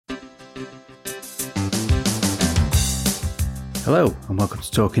Hello, and welcome to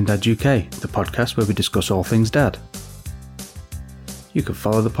Talking Dad UK, the podcast where we discuss all things dad. You can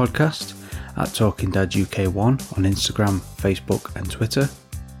follow the podcast at Talking Dad UK 1 on Instagram, Facebook, and Twitter,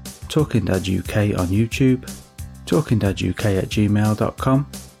 Talking Dad UK on YouTube,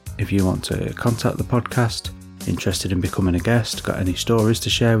 talkingdaduk@gmail.com. If you want to contact the podcast, interested in becoming a guest, got any stories to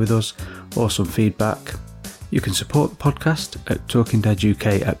share with us, or some feedback, you can support the podcast at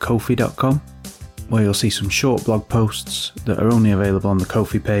talkingdaduk@ko-fi.com, where you'll see some short blog posts that are only available on the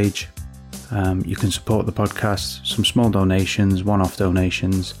Ko-fi page. You can support the podcast, some small donations, one-off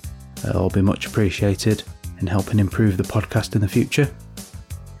donations. It'll all be much appreciated in helping improve the podcast in the future.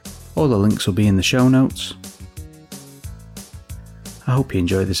 All the links will be in the show notes. I hope you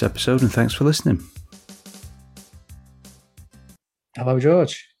enjoyed this episode and thanks for listening. Hello,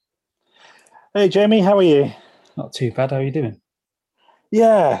 George. Hey, Jamie, how are you? Not too bad. How are you doing?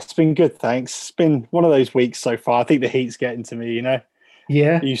 Yeah, it's been good, thanks. It's been one of those weeks so far. I think the heat's getting to me,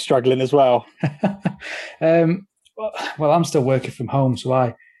 Yeah. Are you struggling as well? Well, I'm still working from home, so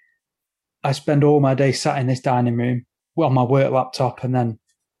I spend all my day sat in this dining room on my work laptop, and then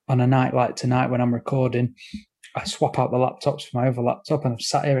on a night like tonight when I'm recording, I swap out the laptops for my other laptop, and I'm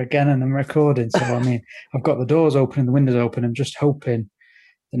sat here again and I'm recording. So, I've got the doors open and the windows open. I'm just hoping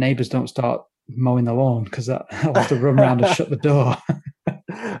the neighbours don't start mowing the lawn, because I'll have to run around and shut the door.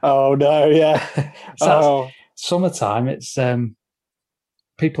 Oh, no, yeah. Summertime, it's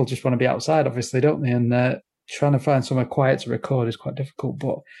people just want to be outside, obviously, don't they? And trying to find somewhere quiet to record is quite difficult,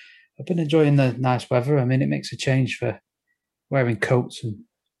 but I've been enjoying the nice weather. It makes a change for wearing coats and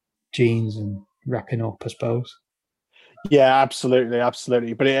jeans and wrapping up, I suppose. Yeah, absolutely.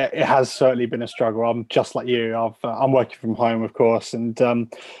 But it has certainly been a struggle. I'm just like you. I'm working from home, of course, and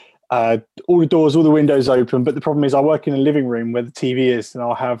all the doors, all the windows open. But the problem is I work in a living room where the TV is, and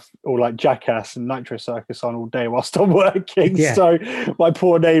I'll have all like Jackass and Nitro Circus on all day whilst I'm working. Yeah. So my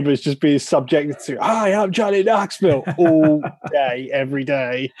poor neighbours just being subjected to, "Hi, I'm Johnny Knoxville," all day, every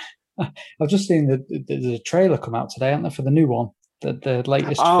day. I've just seen the trailer come out today, haven't they, for the new one, the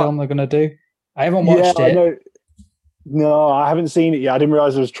latest film they're going to do. I haven't watched it. I know. No, I haven't seen it yet. I didn't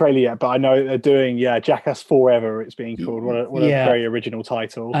realize there was a trailer yet, but I know they're doing, Jackass Forever, it's being called. What a very original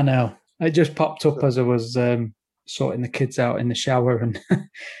title. I know. It just popped up as I was sorting the kids out in the shower, and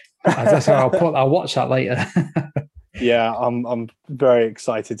I'll watch that later. Yeah, I'm very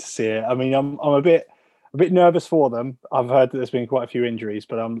excited to see it. I'm a bit nervous for them. I've heard that there's been quite a few injuries,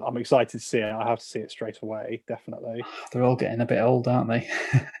 but I'm excited to see it. I have to see it straight away, definitely. They're all getting a bit old, aren't they?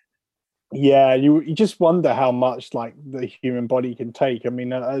 Yeah, you just wonder how much like the human body can take.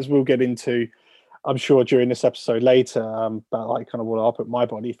 As we'll get into, I'm sure during this episode later, about like kind of what I'll put my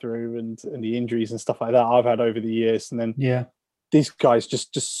body through and the injuries and stuff like that I've had over the years. And then these guys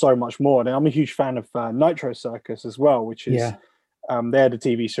just so much more. And I'm a huge fan of Nitro Circus as well, which is they had a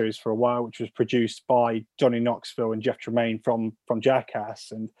TV series for a while, which was produced by Johnny Knoxville and Jeff Tremaine from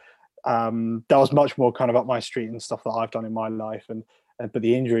Jackass, and that was much more kind of up my street and stuff that I've done in my life. But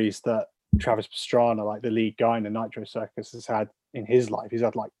the injuries that Travis Pastrana, like the lead guy in the Nitro Circus, has had in his life, he's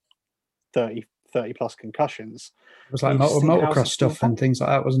had like 30 plus concussions. It was like motocross stuff and things like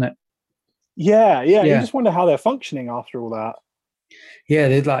that, wasn't it? Yeah. You just wonder how they're functioning after all that. Yeah,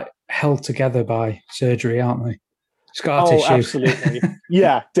 they're like held together by surgery, aren't they? Scar tissue. Absolutely.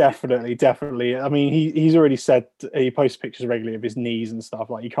 Yeah, definitely. He's already said, he posts pictures regularly of his knees and stuff,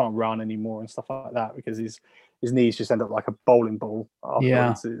 like he can't run anymore and stuff like that because his knees just end up like a bowling ball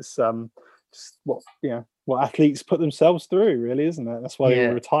afterwards. It's just what athletes put themselves through, really, isn't it? That's why they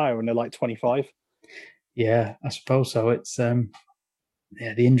retire when they're like 25. Yeah, I suppose so. It's the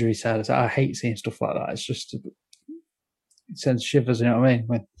injury side. I hate seeing stuff like that. It's just, it sends shivers, you know what I mean?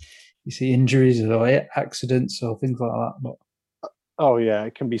 When you see injuries or accidents or things like that. But oh yeah,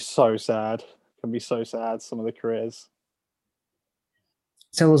 it can be so sad. Some of the careers.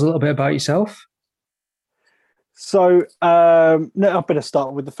 Tell us a little bit about yourself. So, I better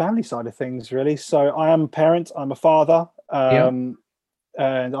start with the family side of things, really. So, I am a parent. I'm a father, and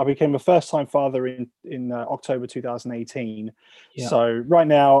I became a first-time father in October 2018. Yeah. So, right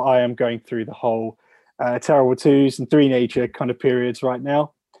now, I am going through the whole terrible twos and three-nature kind of periods right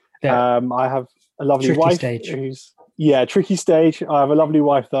now. Yeah. I have a lovely tricky wife stage. Tricky stage. I have a lovely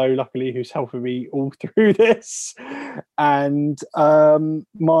wife, though, luckily, who's helping me all through this. And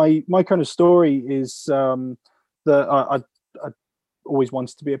my kind of story is that I always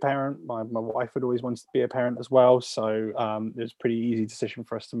wanted to be a parent. My wife had always wanted to be a parent as well. So it was a pretty easy decision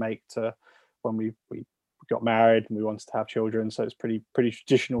for us to make when we got married and we wanted to have children. So it's pretty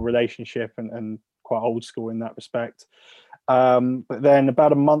traditional relationship and quite old school in that respect. But then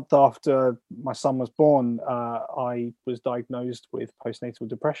about a month after my son was born, I was diagnosed with postnatal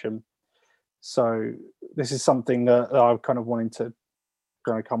depression. So this is something that I kind of wanted to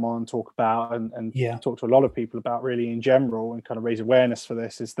kind of come on and talk about, and Yeah. talk to a lot of people about really in general, and kind of raise awareness for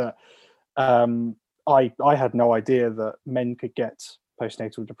this. Is that I had no idea that men could get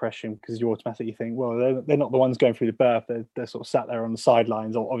postnatal depression, because you automatically think, well, they're not the ones going through the birth. They're sort of sat there on the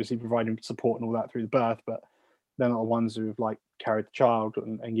sidelines, obviously providing support and all that through the birth, but they're not the ones who've like carried the child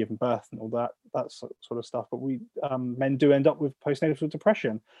and given birth and all that sort of stuff. But we men do end up with postnatal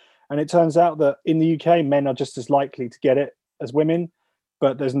depression, and it turns out that in the UK, men are just as likely to get it as women,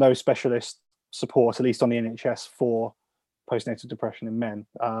 but there's no specialist support, at least on the NHS, for postnatal depression in men.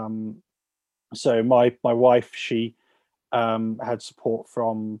 So my wife, she had support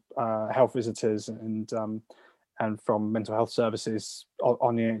from health visitors and from mental health services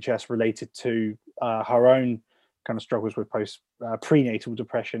on the NHS related to her own kind of struggles with prenatal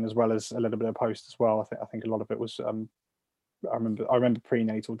depression, as well as a little bit of post as well. I think a lot of it was I remember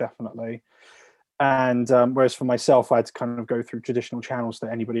prenatal, definitely. And whereas for myself, I had to kind of go through traditional channels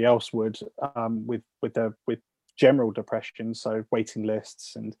that anybody else would, with general depression, so waiting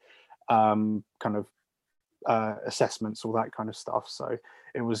lists and kind of assessments, all that kind of stuff. So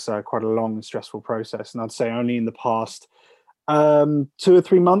it was quite a long and stressful process. And I'd say only in the past 2 or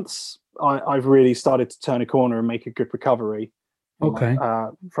 3 months, I've really started to turn a corner and make a good recovery. Okay.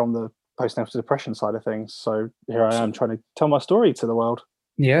 From the postnatal depression side of things. So here I am trying to tell my story to the world.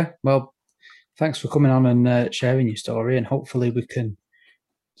 Yeah. Well, thanks for coming on and sharing your story, and hopefully we can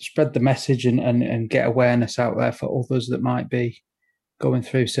spread the message and get awareness out there for others that might be going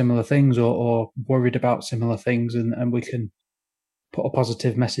through similar things or worried about similar things, and we can put a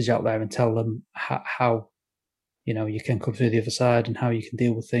positive message out there and tell them how you can come through the other side, and how you can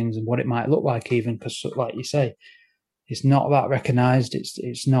deal with things, and what it might look like, even because, like you say, it's not that recognized.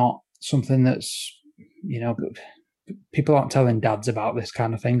 It's not something that's, people aren't telling dads about this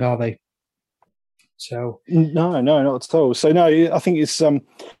kind of thing, are they? So no, not at all. So no, I think it's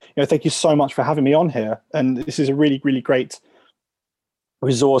thank you so much for having me on here, and this is a really, really great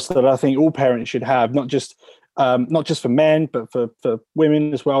resource that I think all parents should have, not just for men, but for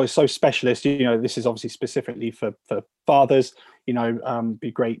women as well. It's so specialist. This is obviously specifically for fathers.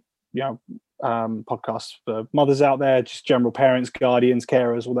 Be great. Podcasts for mothers out there, just general parents, guardians,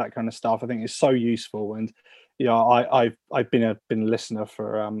 carers, all that kind of stuff. I think it's so useful, and I've been a listener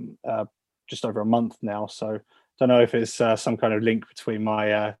for just over a month now. So don't know if it's some kind of link between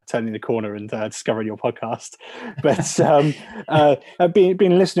my turning the corner and discovering your podcast, but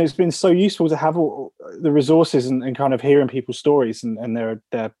being a listener, it's been so useful to have all the resources and kind of hearing people's stories and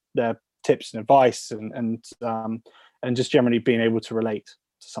their tips and advice and just generally being able to relate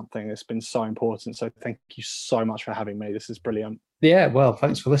to something that's been so important. So thank you so much for having me. This is brilliant. Yeah, well,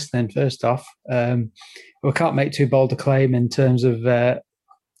 thanks for listening. First off, we can't make too bold a claim in terms of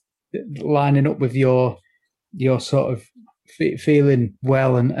lining up with your sort of feeling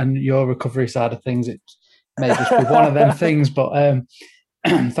well and your recovery side of things. It may just be one of them things, but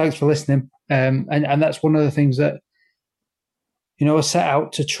thanks for listening. And that's one of the things that I set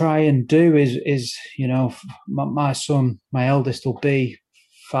out to try and do is my son, my eldest, will be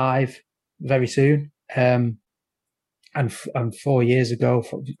 5 very soon, and 4 years ago,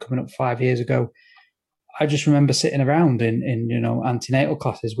 coming up 5 years ago, I just remember sitting around in antenatal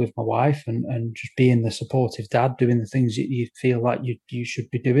classes with my wife and just being the supportive dad, doing the things that you feel like you should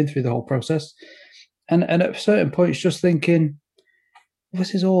be doing through the whole process. And at certain points, just thinking,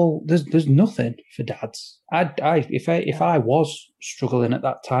 this is all, there's nothing for dads. If I was struggling at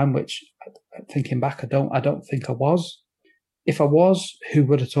that time, which thinking back, I don't think I was. If I was, who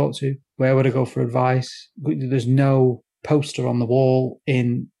would I talk to? Where would I go for advice? There's no poster on the wall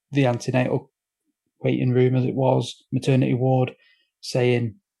in the antenatal waiting room, as it was, maternity ward,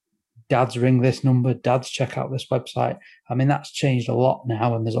 saying, dads ring this number, dads check out this website. I mean, that's changed a lot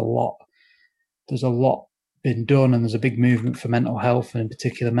now, and there's a lot been done, and there's a big movement for mental health, and in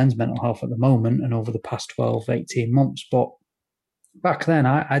particular men's mental health at the moment and over the past 12, 18 months. But back then,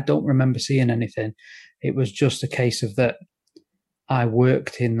 I don't remember seeing anything. It was just a case of that I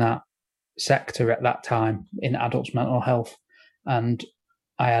worked in that sector at that time in adults mental health, and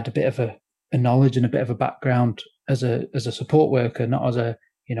I had a bit of a knowledge and a bit of a background as a support worker, not as a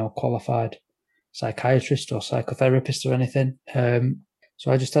qualified psychiatrist or psychotherapist or anything.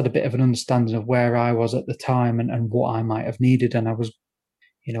 So I just had a bit of an understanding of where I was at the time and what I might have needed, and I was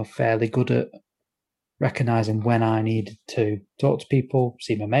fairly good at recognizing when I needed to talk to people,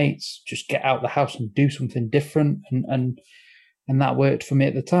 see my mates, just get out of the house and do something different, and that worked for me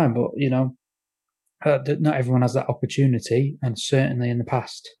at the time. But not everyone has that opportunity, and certainly in the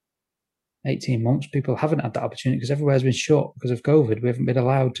past 18 months, people haven't had that opportunity because everywhere's been shut because of COVID. We haven't been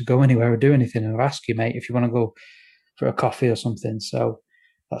allowed to go anywhere or do anything or ask you, mate, if you want to go for a coffee or something. So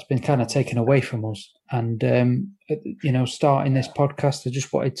that's been kind of taken away from us. And, starting this podcast, I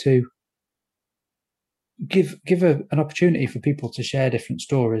just wanted to give an opportunity for people to share different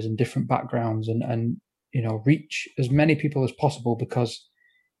stories and different backgrounds and reach as many people as possible, because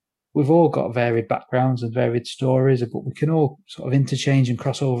we've all got varied backgrounds and varied stories, but we can all sort of interchange and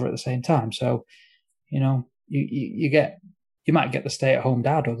cross over at the same time. So, you might get the stay-at-home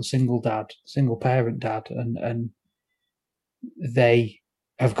dad or the single parent dad, and they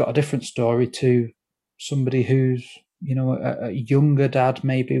have got a different story to somebody who's, a younger dad,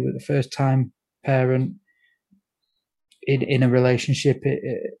 maybe with a first-time parent in a relationship,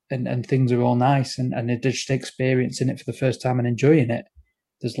 and things are all nice, and they're just experiencing it for the first time and enjoying it.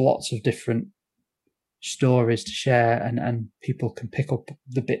 There's lots of different stories to share, and people can pick up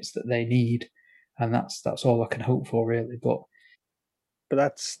the bits that they need, and that's all I can hope for, really. But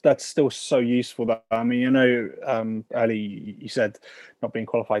that's still so useful. That, I mean, early you said not being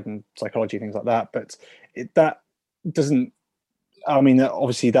qualified in psychology, things like that, but that doesn't. I mean,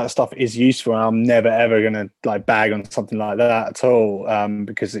 obviously that stuff is useful. I'm never ever going to bag on something like that at all,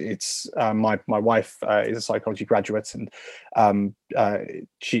 because it's my wife is a psychology graduate, and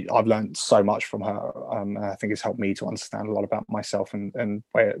I've learned so much from her, and I think it's helped me to understand a lot about myself and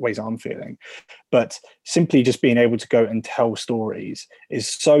ways I'm feeling. But simply just being able to go and tell stories is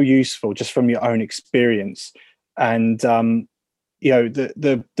so useful, just from your own experience. And the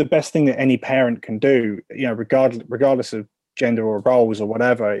best thing that any parent can do, regardless of gender or roles or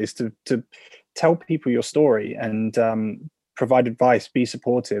whatever, is to tell people your story and provide advice, be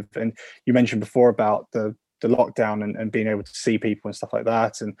supportive. And you mentioned before about the lockdown and being able to see people and stuff like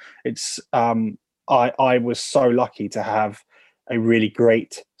that, and it's I was so lucky to have a really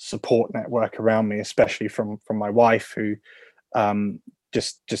great support network around me, especially from my wife, who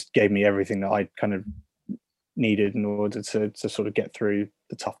just gave me everything that I kind of needed in order to sort of get through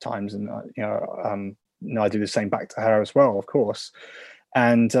the tough times. And I do the same back to her as well, of course.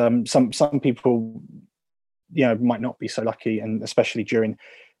 And some people, might not be so lucky, and especially during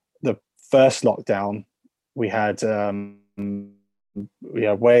the first lockdown we had,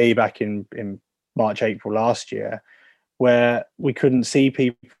 way back in March, April last year, where we couldn't see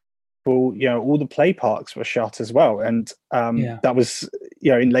people. All the play parks were shut as well, and that was,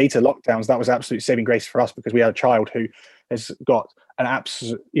 in later lockdowns, that was absolute saving grace for us, because we had a child who has got an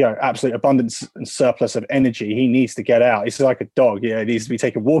absolute abundance and surplus of energy. He needs to get out. It's like a dog, he needs to be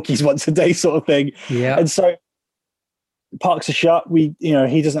taking walkies once a day, sort of thing. Yeah. And so parks are shut.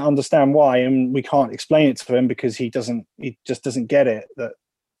 He doesn't understand why, and we can't explain it to him, because he just doesn't get it, that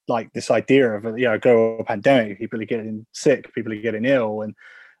this idea of a global pandemic, people are getting sick, people are getting ill, and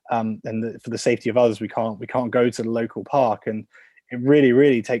for the safety of others, we can't go to the local park. And it really,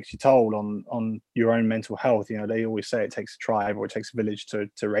 really takes your toll on your own mental health. They always say it takes a tribe or it takes a village to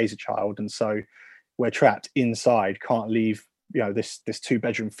raise a child. And so we're trapped inside, can't leave, this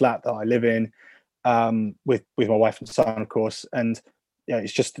 2-bedroom flat that I live in, with my wife and son, of course. And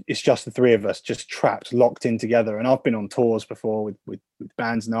it's just the three of us, just trapped, locked in together. And I've been on tours before with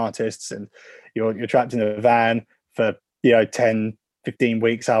bands and artists, and you're trapped in a van for 10, 15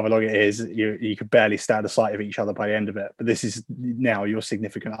 weeks, however long it is. You could barely stand the sight of each other by the end of it. But this is now your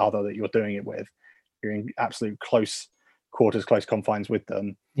significant other that you're doing it with. You're in absolute close quarters, close confines with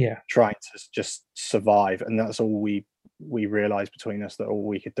them, trying to just survive. And that's all we realized between us, that all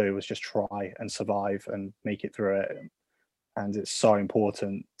we could do was just try and survive and make it through it. And it's so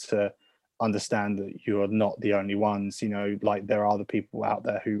important to understand that you are not the only ones. There are other people out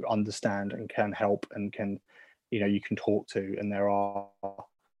there who understand and can help and can, you can talk to, and there are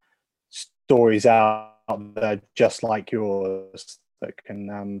stories out there just like yours that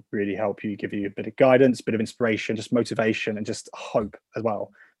can really help you, give you a bit of guidance, a bit of inspiration, just motivation, and just hope as well.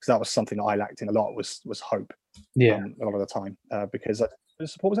 Because that was something that I lacked in a lot, was hope. A lot of the time, because the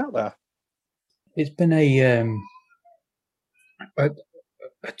support was out there. It's been a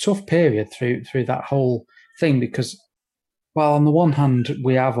tough period through that whole thing, because while on the one hand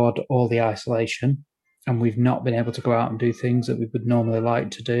we have had all the isolation, and we've not been able to go out and do things that we would normally like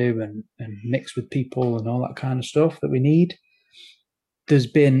to do, and mix with people and all that kind of stuff that we need, there's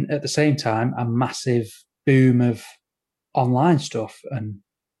been, at the same time, a massive boom of online stuff. And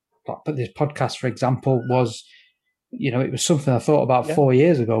this podcast, for example, was, it was something I thought about 4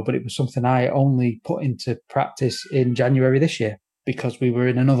 years ago, but it was something I only put into practice in January this year, because we were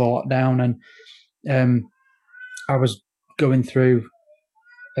in another lockdown, and I was going through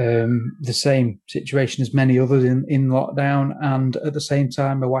the same situation as many others in lockdown. And at the same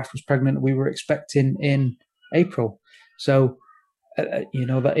time, my wife was pregnant. We were expecting in April. So, that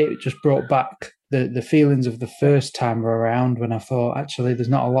it just brought back the feelings of the first time around when I thought, actually, there's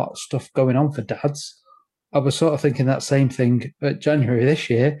not a lot of stuff going on for dads. I was sort of thinking that same thing at January this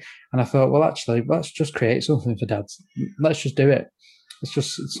year. And I thought, well, actually, let's just create something for dads. Let's just do it.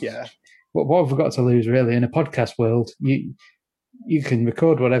 What have we got to lose, really? In a podcast world, you can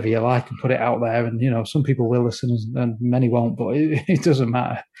record whatever you like and put it out there, and some people will listen and many won't, but it doesn't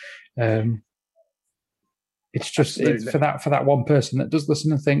matter. It's just for that one person that does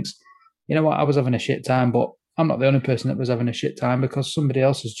listen and thinks, you know what, I was having a shit time, but I'm not the only person that was having a shit time, because somebody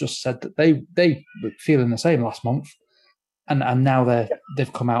else has just said that they were feeling the same last month, and now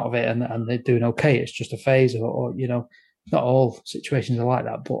they've come out of it and they're doing okay. It's just a phase, or not all situations are like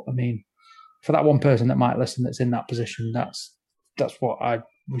that, but I mean, for that one person that might listen that's in that position, that's what I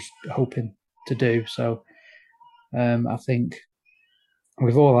was hoping to do. So I think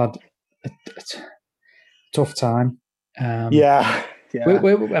we've all had a tough time. We're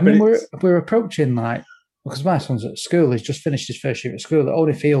approaching, like, because my son's at school, he's just finished his first year at school. It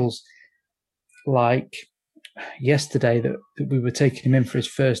only feels like yesterday that we were taking him in for his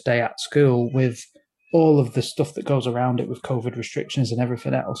first day at school, with all of the stuff that goes around it with COVID restrictions and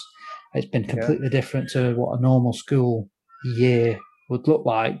everything else. It's been completely different to what a normal school year would look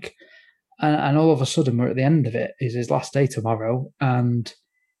like. And all of a sudden, we're at the end of it. It's his last day tomorrow. And,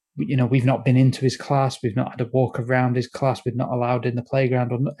 we've not been into his class. We've not had a walk around his class. We're not allowed in the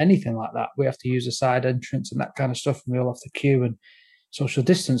playground or anything like that. We have to use a side entrance and that kind of stuff. And we all have to queue and social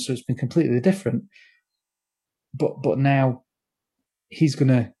distance. So it's been completely different. But now he's going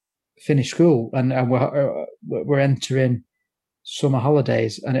to finish school, and we're entering summer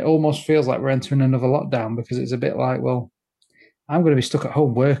holidays, and it almost feels like we're entering another lockdown, because it's a bit like, well, I'm going to be stuck at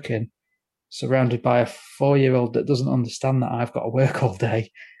home working, surrounded by a 4-year-old that doesn't understand that I've got to work all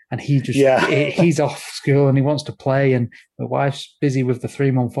day, and he's off school and he wants to play, and my wife's busy with the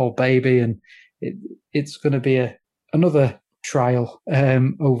 3-month-old baby, and it's going to be another trial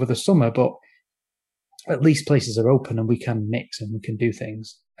over the summer. But at least places are open and we can mix and we can do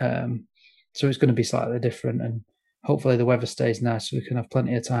things. So it's going to be slightly different, and hopefully the weather stays nice so we can have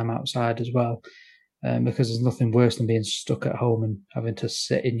plenty of time outside as well. Because there's nothing worse than being stuck at home and having to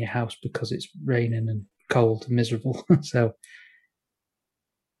sit in your house because it's raining and cold and miserable. So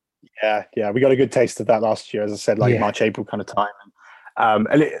we got a good taste of that last year, as I said, March, April kind of time.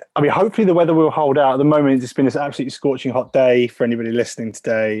 Hopefully the weather will hold out. At the moment, it's been this absolutely scorching hot day for anybody listening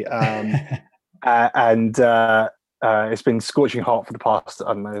today. It's been scorching hot for the past,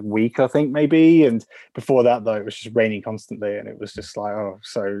 I don't know, week, I think, maybe. And before that, though, it was just raining constantly. And it was just like,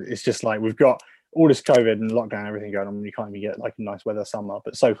 so it's just like we've got all this COVID and lockdown and everything going on. You can't even get like a nice weather summer.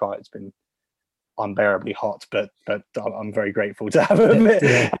 But so far, it's been unbearably hot. But I'm very grateful to have a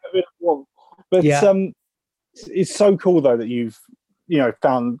bit warm. But it's so cool, though, that you've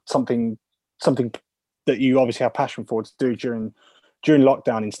found something that you obviously have passion for to do during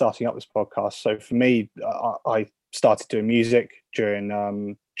lockdown in starting up this podcast. So for me, I started doing music during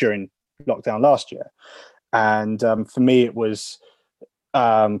lockdown last year, and for me it was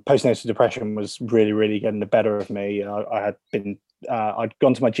postnatal depression was really, really getting the better of me. I'd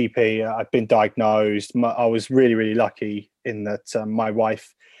gone to my GP. I'd been diagnosed. I was really, really lucky in that my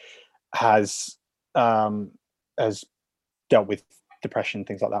wife has dealt with depression,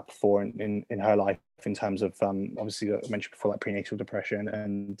 things like that before in her life, in terms of obviously I mentioned before, like prenatal depression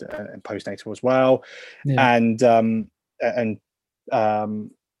and postnatal as well.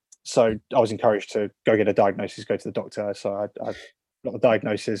 So I was encouraged to go get a diagnosis, go to the doctor. So I got the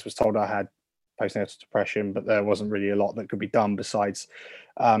diagnosis, was told I had postnatal depression, but there wasn't really a lot that could be done besides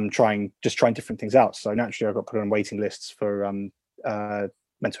trying different things out. So naturally I got put on waiting lists for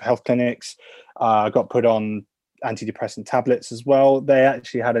mental health clinics. I got put on antidepressant tablets as well. They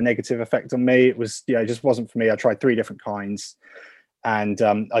actually had a negative effect on me. It was, it just wasn't for me. I tried 3 different kinds, and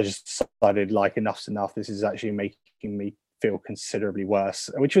I just decided, like, enough's enough. This is actually making me feel considerably worse,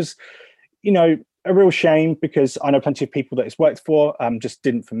 which was, a real shame, because I know plenty of people that it's worked for, just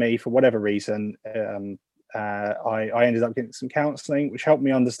didn't for me for whatever reason. I ended up getting some counselling, which helped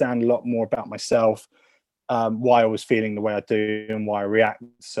me understand a lot more about myself, why I was feeling the way I do, and why I react to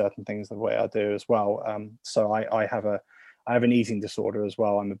certain things the way I do as well. So I have an eating disorder as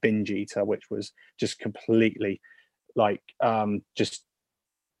well. I'm a binge eater, which was just completely just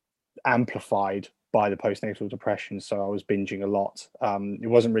amplified by the postnatal depression. So I was binging a lot. It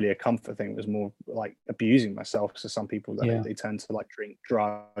wasn't really a comfort thing. It was more like abusing myself. So some people they turn to like drink,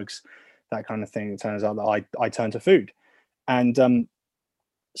 drugs, that kind of thing. It turns out that I turn to food, and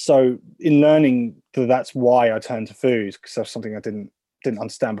so in learning that that's why I turned to foods, because that's something I didn't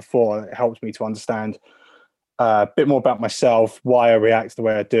understand before. It helped me to understand a bit more about myself, why I react the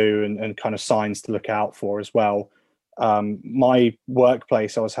way I do, and kind of signs to look out for as well. My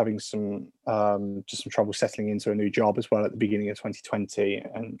workplace, I was having just some trouble settling into a new job as well at the beginning of 2020,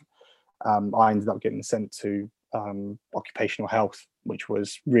 and I ended up getting sent to occupational health, which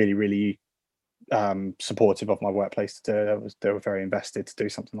was really, really supportive of my workplace to do. They were very invested to do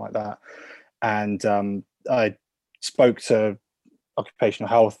something like that, and I spoke to occupational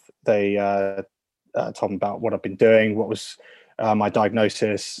health. They told me about what I've been doing, what was my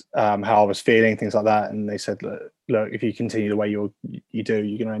diagnosis, how I was feeling, things like that. And they said, look, if you continue the way you do,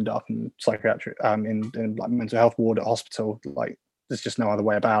 you're going to end up in psychiatric, in like mental health ward at hospital. Like, there's just no other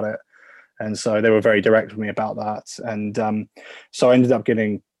way about it. And so they were very direct with me about that. And so I ended up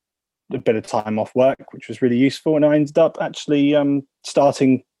getting a bit of time off work, which was really useful. And I ended up actually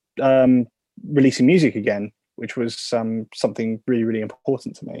starting releasing music again, which was something really, really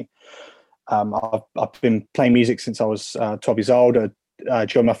important to me. I've been playing music since I was 12 years old. I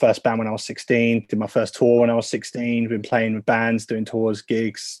joined my first band when I was 16, did my first tour when I was 16, been playing with bands, doing tours,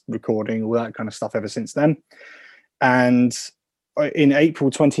 gigs, recording, all that kind of stuff ever since then. And in April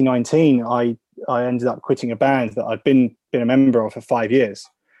 2019, I ended up quitting a band that I'd been a member of for 5 years.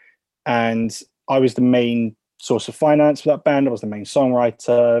 And I was the main source of finance for that band. I was the main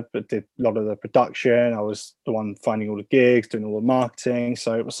songwriter, but did a lot of the production. I was the one finding all the gigs, doing all the marketing.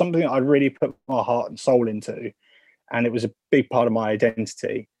 So it was something that I really put my heart and soul into, and it was a big part of my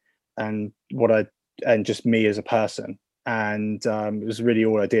identity and just me as a person. And it was really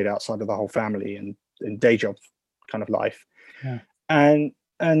all I did outside of the whole family and day job kind of life. Yeah. And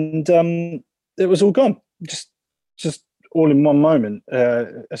it was all gone, just all in one moment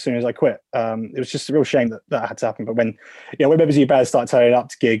as soon as I quit. It was just a real shame that had to happen. But when members of your band start turning up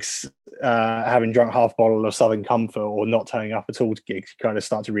to gigs, having drunk half a bottle of Southern Comfort, or not turning up at all to gigs, you kind of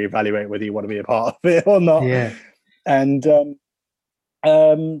start to reevaluate whether you want to be a part of it or not. Yeah. And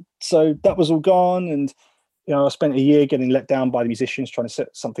so that was all gone. And I spent a year getting let down by the musicians trying to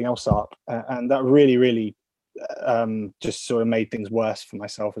set something else up. And that really, really just sort of made things worse for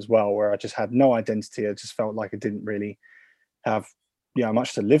myself as well, where I just had no identity. I just felt like I didn't really have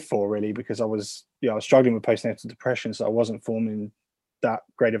much to live for, really, because I was struggling with postnatal depression, so I wasn't forming that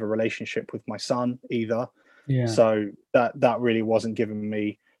great of a relationship with my son either. So that really wasn't giving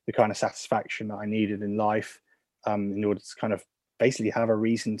me the kind of satisfaction that I needed in life, in order to kind of basically have a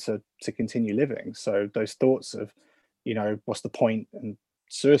reason to continue living. So those thoughts of what's the point, and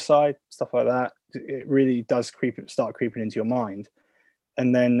suicide, stuff like that, it really does start creeping into your mind.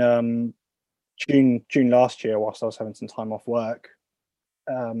 And then June last year, whilst I was having some time off work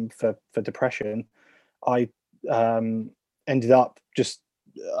for depression, I ended up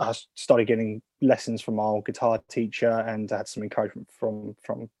I started getting lessons from my old guitar teacher, and I had some encouragement from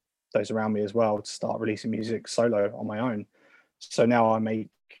those around me as well to start releasing music solo on my own. So now I make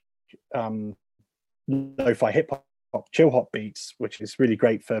lo-fi hip hop, chill hop beats, which is really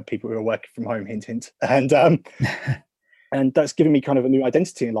great for people who are working from home. Hint, hint. And and that's given me kind of a new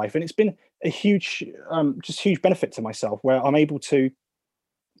identity in life, and it's been a huge benefit to myself, where I'm able to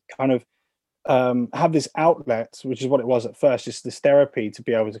kind of have this outlet, which is what it was at first, just this therapy, to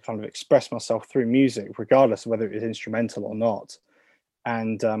be able to kind of express myself through music, regardless of whether it is instrumental or not,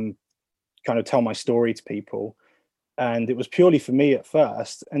 and kind of tell my story to people. And it was purely for me at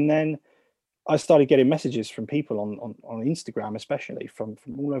first, and then I started getting messages from people on Instagram, especially from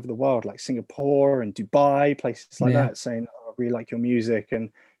all over the world, like Singapore and Dubai, places like that, saying, "Oh, I really like your music,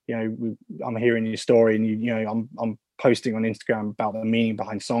 and I'm hearing your story, and I'm posting on Instagram about the meaning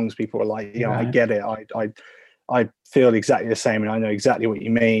behind songs." People are like, I get it. I feel exactly the same, and I know exactly what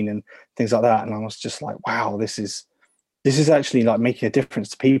you mean, and things like that. And I was just like, wow, this is actually like making a difference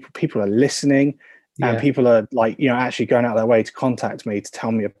to people. People are listening. And people are like, actually going out of their way to contact me to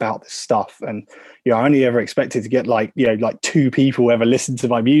tell me about this stuff. And, I only ever expected to get like 2 people ever listen to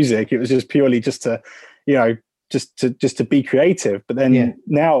my music. It was just purely just to, just to be creative. But then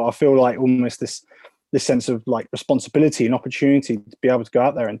now I feel like almost this sense of like responsibility and opportunity to be able to go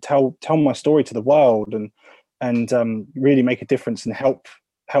out there and tell my story to the world, and really make a difference and help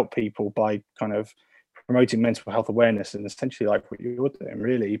people by kind of promoting mental health awareness, and essentially like what you're doing,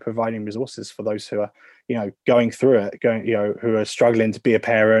 really providing resources for those who are going through it, who are struggling to be a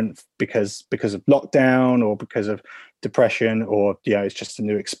parent because of lockdown, or because of depression, or it's just a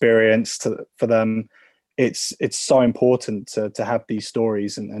new experience for them. It's so important to have these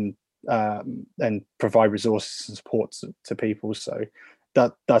stories and provide resources and support to people. So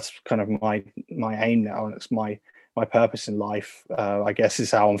that's kind of my aim now, and it's my my purpose in life, I guess,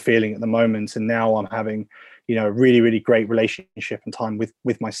 is how I'm feeling at the moment. And now I'm having, a really, really great relationship and time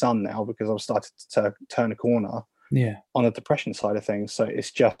with my son now, because I've started to turn a corner on the depression side of things. So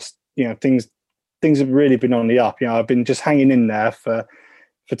it's just, things have really been on the up. I've been just hanging in there for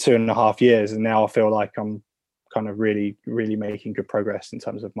 2.5 years, and now I feel like I'm kind of really, really making good progress in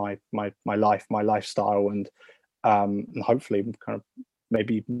terms of my life, my lifestyle, and hopefully kind of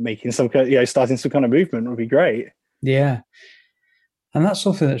maybe making some starting some kind of movement would be great. Yeah. And that's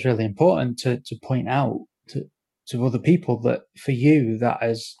something that's really important to point out to other people, that for you, that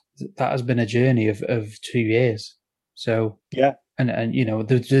has been a journey of 2 years. So yeah. And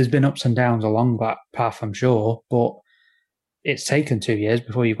there's been ups and downs along that path, I'm sure, but it's taken 2 years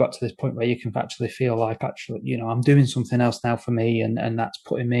before you've got to this point where you can actually feel like, I'm doing something else now for me, and that's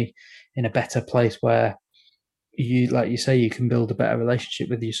putting me in a better place where you, like you say, you can build a better relationship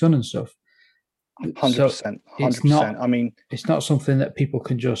with your son and stuff. 100%. 100%. I mean, it's not something that people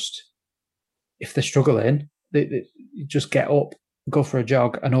can just, if they're struggling, they just get up, go for a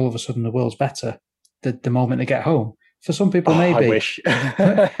jog, and all of a sudden the world's better the moment they get home. For some people, maybe. I wish.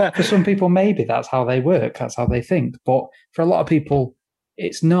 For some people, maybe that's how they work. That's how they think. But for a lot of people,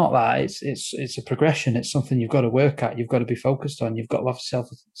 it's not that. It's a progression. It's something you've got to work at. You've got to be focused on. You've got to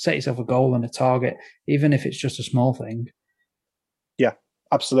set yourself a goal and a target, even if it's just a small thing. Yeah,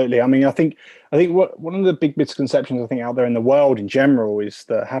 absolutely. I mean, I think one of the big misconceptions I think out there in the world in general is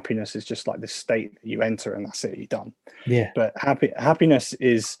that happiness is just like this state that you enter and that's it, you're done. Yeah. But happiness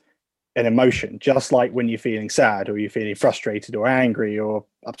is an emotion, just like when you're feeling sad or you're feeling frustrated or angry or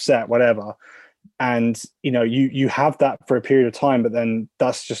upset, whatever. And you have that for a period of time, but then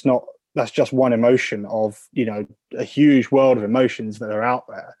that's just one emotion of a huge world of emotions that are out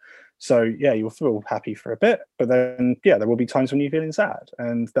there. So yeah, you'll feel happy for a bit, but then there will be times when you're feeling sad,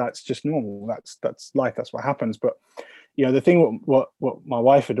 and that's just normal. That's life. That's what happens. But the thing what my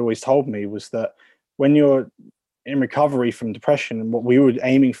wife had always told me was that when you're in recovery from depression, and what we were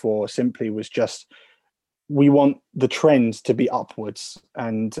aiming for simply was just, we want the trend to be upwards,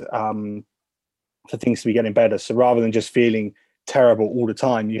 and for things to be getting better. So rather than just feeling terrible all the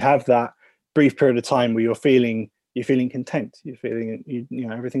time, you have that brief period of time where you're feeling content, you're feeling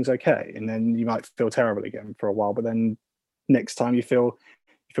everything's okay, and then you might feel terrible again for a while, but then next time you feel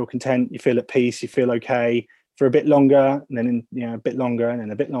content, you feel at peace, you feel okay for a bit longer, and then a bit longer, and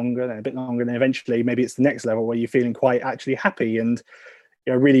then a bit longer, then a bit longer, and then eventually maybe it's the next level where you're feeling quite actually happy and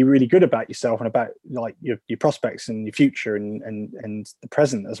really, really good about yourself and about like your prospects and your future and the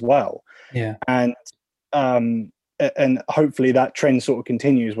present as well. Yeah. And hopefully that trend sort of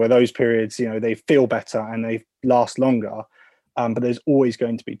continues, where those periods they feel better and they last longer, but there's always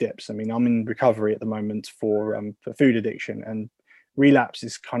going to be dips. I mean, I'm in recovery at the moment for food addiction, and relapse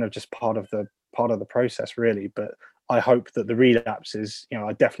is kind of just part of the process, really. But I hope that the relapses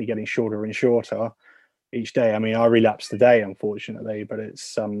are definitely getting shorter and shorter each day. I mean, I relapsed today, unfortunately, but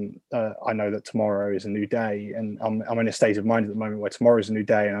it's I know that tomorrow is a new day, and I'm in a state of mind at the moment where tomorrow is a new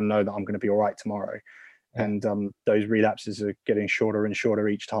day, and I know that I'm going to be all right tomorrow. Yeah. And those relapses are getting shorter and shorter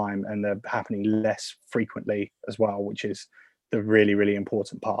each time, and they're happening less frequently as well, which is the really, really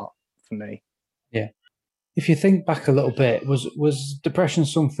important part for me. Yeah. If you think back a little bit, was depression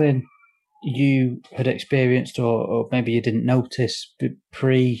something you had experienced, or maybe you didn't notice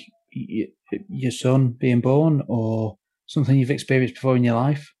pre your son being born, or something you've experienced before in your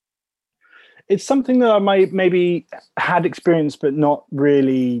life? It's something that I maybe had experienced, but not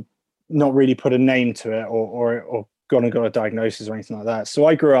really put a name to it, or got a diagnosis or anything like that. So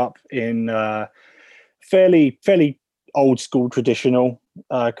I grew up in fairly old school, traditional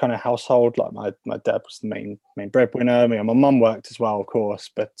kind of household. Like my dad was the main breadwinner. My mum worked as well, of course,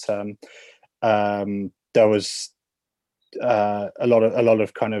 but there was a lot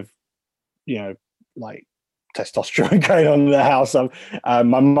of kind of like testosterone going on in the house. My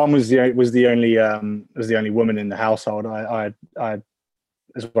mum was the only woman in the household. I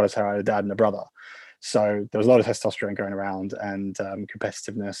as well as her, I had a dad and a brother. So there was a lot of testosterone going around, and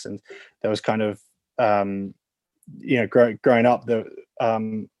competitiveness, and there was kind of growing up that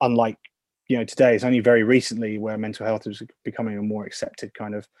unlike today, it's only very recently where mental health is becoming a more accepted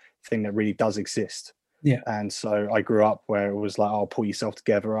kind of thing that really does exist. Yeah. And so I grew up where it was like, I'll pull yourself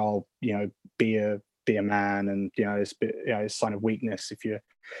together, I'll be a man, and it's a sign of weakness if you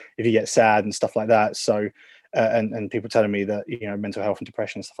get sad and stuff like that. So and people telling me that mental health and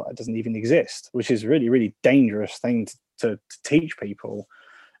depression and stuff like that doesn't even exist, which is really, really dangerous thing to teach people.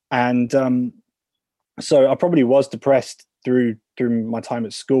 And so I probably was depressed through my time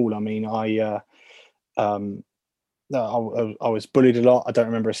at school. I mean, I was bullied a lot. I don't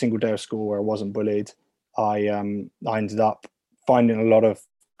remember a single day of school where I wasn't bullied. I ended up finding a lot of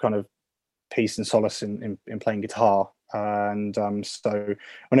kind of peace and solace in playing guitar. And so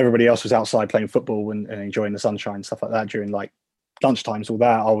when everybody else was outside playing football and enjoying the sunshine and stuff like that during like lunchtimes, all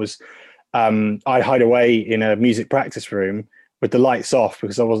that, I'd hide away in a music practice room with the lights off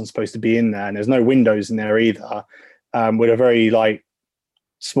because I wasn't supposed to be in there, and there's no windows in there either, with a very like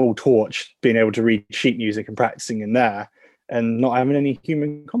small torch, being able to read sheet music and practicing in there and not having any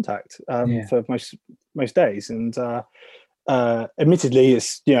human contact for most days. And admittedly,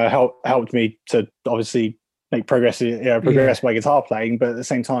 it's helped me to obviously make progress my guitar playing, but at the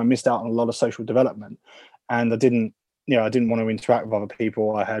same time I missed out on a lot of social development, and I didn't want to interact with other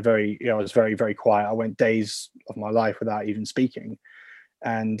people. I was very, very quiet. I went days of my life without even speaking,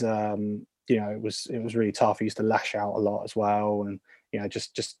 and it was really tough. I used to lash out a lot as well, and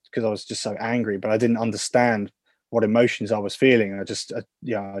just because I was just so angry, but I didn't understand what emotions I was feeling. I just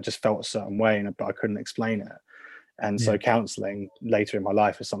felt a certain way, but I couldn't explain it. And so counseling later in my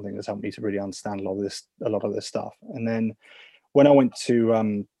life is something that's helped me to really understand a lot of this stuff. And then when I went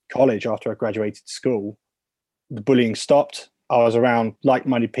to college after I graduated school, the bullying stopped. I was around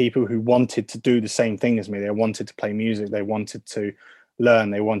like-minded people who wanted to do the same thing as me. They wanted to play music. They wanted to learn.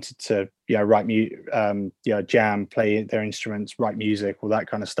 They wanted to write jam, play their instruments, write music, all that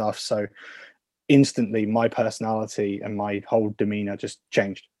kind of stuff. So instantly my personality and my whole demeanor just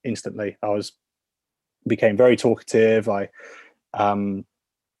changed instantly. Became very talkative. I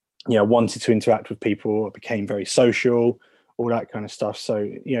wanted to interact with people. I became very social, all that kind of stuff. So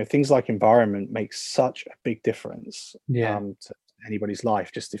things like environment makes such a big difference to anybody's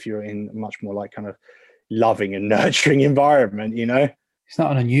life, just if you're in a much more like kind of loving and nurturing environment. It's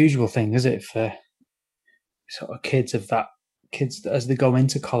not an unusual thing, is it, for sort of kids as they go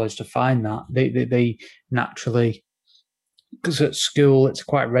into college to find that they naturally, because at school it's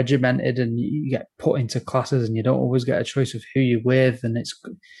quite regimented and you get put into classes and you don't always get a choice of who you're with, and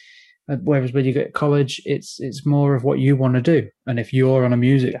whereas when you get to college it's more of what you want to do. And if you're on a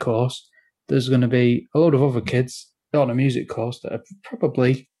music course, there's going to be a lot of other kids on a music course that are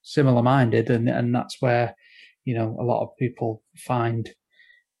probably similar minded, and that's where a lot of people find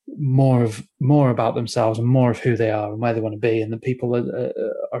more about themselves and more of who they are and where they want to be, and the people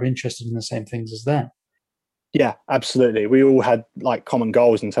are interested in the same things as them. Yeah, absolutely. We all had like common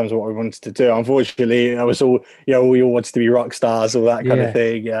goals in terms of what we wanted to do. Unfortunately, it was all, we all wanted to be rock stars, all that kind of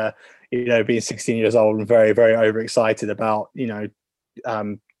thing. Being 16 years old and very, very overexcited about,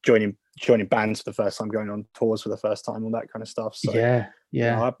 joining bands for the first time, going on tours for the first time, all that kind of stuff. So I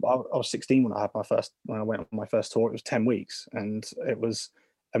was 16 when I went on my first tour. It was 10 weeks and it was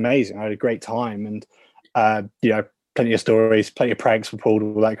amazing. I had a great time, and plenty of stories, plenty of pranks were pulled,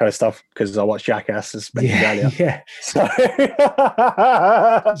 all that kind of stuff, because I watched Jackass, as mentioned earlier. Yeah. So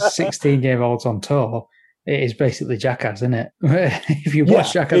 16-year-olds on tour, it is basically Jackass, isn't it? If you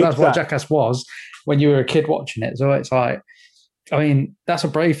watch Jackass, that's what Jackass was when you were a kid watching it. So it's like, I mean, that's a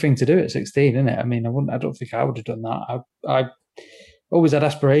brave thing to do at 16, isn't it? I mean, I don't think I would have done that. I always had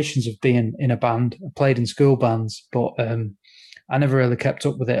aspirations of being in a band. I played in school bands, but I never really kept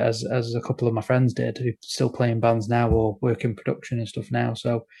up with it as a couple of my friends did, who still play in bands now or work in production and stuff now.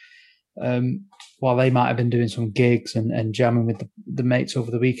 So while they might have been doing some gigs and jamming with the mates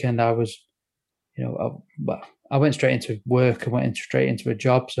over the weekend, I was, I went straight into work and went straight into a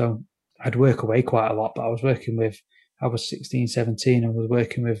job. So I'd work away quite a lot, but I was 16, 17, and was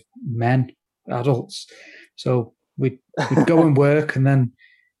working with men, adults. So we'd go and work, and then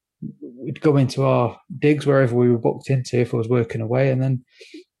we'd go into our digs wherever we were booked into if I was working away, and then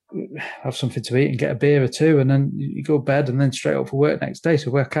have something to eat and get a beer or two, and then you go to bed and then straight up for work next day.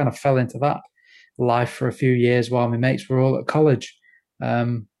 So we kind of fell into that life for a few years while my mates were all at college,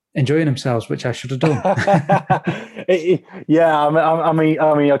 enjoying themselves, which I should have done. Yeah, I mean,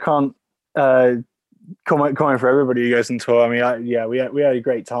 I can't comment for everybody who goes on tour. I mean, we had a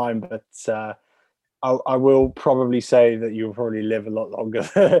great time, but I will probably say that you'll probably live a lot longer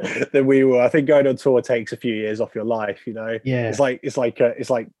than we will. I think going on tour takes a few years off your life. It's like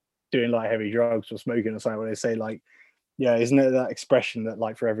doing like heavy drugs or smoking or something. When they say like, isn't it that expression that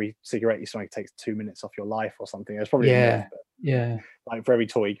like for every cigarette you smoke, it takes 2 minutes off your life or something? It's probably like for every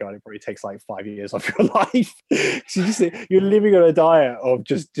tour you go on, it probably takes like 5 years off your life. So you're living on a diet of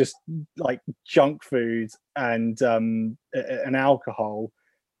just like junk food and alcohol,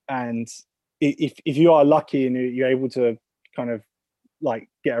 and if you are lucky and you're able to kind of like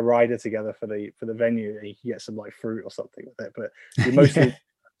get a rider together for the venue, and you can get some like fruit or something with it, but you're mostly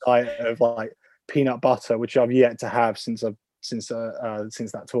diet of like peanut butter, which I've yet to have since that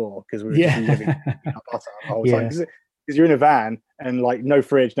tour, because we were just living peanut butter the whole time. because you're in a van and like no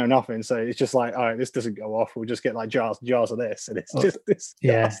fridge, no nothing. So it's just like, all right, this doesn't go off. We'll just get like jars and jars of this, and it's just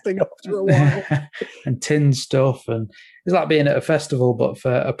disgusting after a while. And tin stuff, and it's like being at a festival, but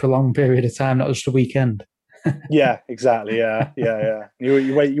for a prolonged period of time, not just a weekend. Yeah, exactly. Yeah.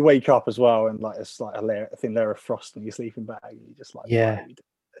 You wake up as well, and like it's like a thin layer of frost in your sleeping bag, and you're just like, why are we doing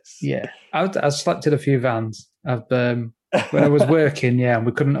this? Yeah. I've slept in a few vans. I've when I was working, and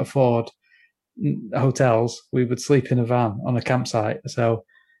we couldn't afford hotels, we would sleep in a van on a campsite. So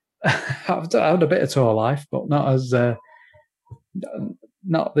I had a bit of tour life, but not as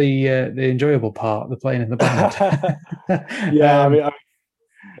not the enjoyable part, the playing in the band. Yeah, I mean,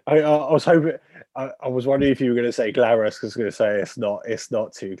 I was hoping. I was wondering if you were going to say glamorous, because I was going to say it's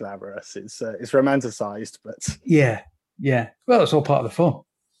not too glamorous. It's romanticized, but yeah. Well, it's all part of the fun.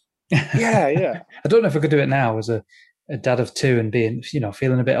 Yeah. I don't know if I could do it now as a dad of two and being,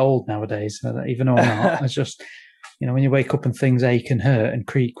 feeling a bit old nowadays. Even though I'm not, it's just, when you wake up and things ache and hurt and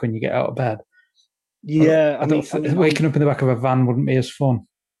creak when you get out of bed. Yeah, I mean, waking up in the back of a van wouldn't be as fun.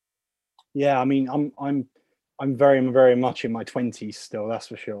 Yeah, I mean, I'm very, very much in my 20s still. That's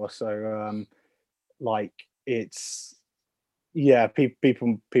for sure. So, like, it's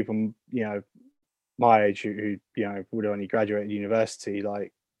people, my age who would only graduate university,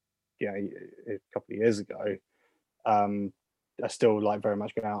 like, a couple of years ago, are still like very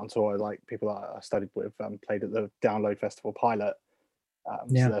much going out on tour. Like people that I studied with played at the Download Festival pilot.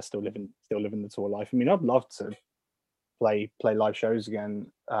 So they're still living the tour life. I mean, I'd love to play live shows again,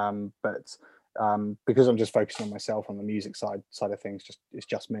 but because I'm just focusing on myself on the music side of things, it's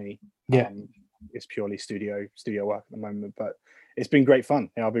just me. It's purely studio work at the moment, but it's been great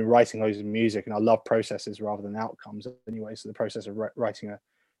fun. I've been writing loads of music, and I love processes rather than outcomes anyway. So the process of writing a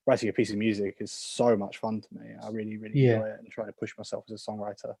piece of music is so much fun to me. I really enjoy it, and trying to push myself as a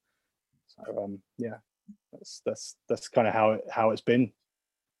songwriter. So that's kind of how it's been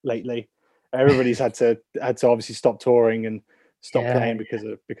lately. Everybody's had to obviously stop touring and stop playing because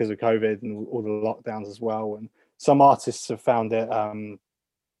of COVID and all the lockdowns as well. And some artists have found it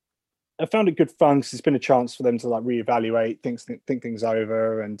good fun, because it's been a chance for them to like reevaluate things, think things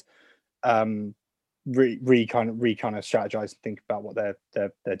over, and kind of strategize and think about what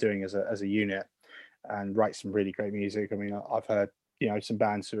they're doing as a unit, and write some really great music. I mean, I've heard some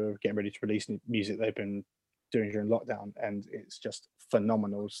bands who are getting ready to release music they've been doing during lockdown, and it's just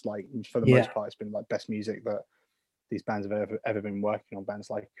phenomenal. It's like, for the most part, it's been like best music that these bands have ever been working on. Bands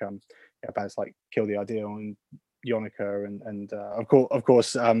like Kill the Ideal and Yonica, and of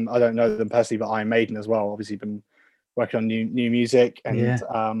course I don't know them personally, but Iron Maiden as well, obviously been working on new music, and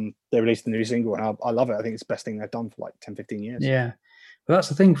they released a new single, and I love it. I think it's the best thing they've done for like 10-15 years. But that's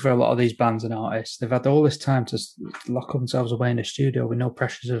the thing for a lot of these bands and artists. They've had all this time to lock themselves away in a studio with no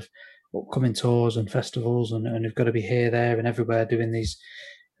pressures of upcoming tours and festivals, and they've got to be here, there, and everywhere doing these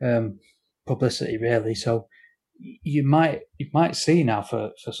publicity, really. So you might see now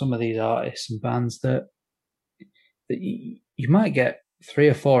for some of these artists and bands that you might get 3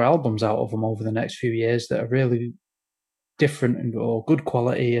 or 4 albums out of them over the next few years that are really different or good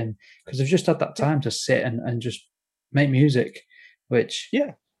quality, and because they've just had that time to sit and just make music, which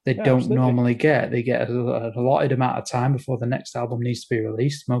they don't normally get. They get a allotted amount of time before the next album needs to be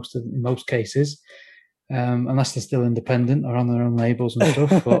released, in most cases, unless they're still independent or on their own labels and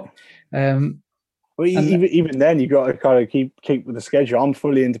stuff. But well, even then, you got to kind of keep with the schedule. I'm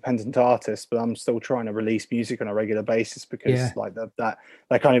fully independent artist, but I'm still trying to release music on a regular basis, because like that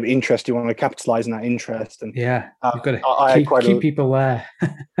kind of interest, you want to capitalize on that interest, and you've got to keep people there.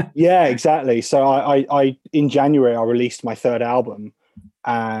 Yeah, exactly. So I in January I released my 3rd album,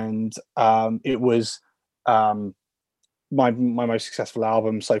 and it was my most successful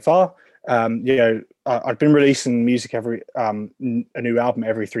album so far. I've been releasing music a new album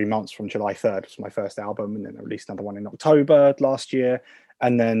every 3 months from July 3rd. It was my first album, and then I released another one in October last year,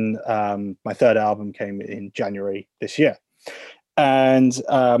 and then my 3rd album came in January this year. And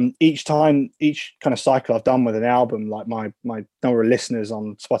each kind of cycle I've done with an album, like my number of listeners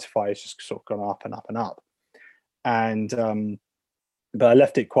on Spotify has just sort of gone up and up and up. And but I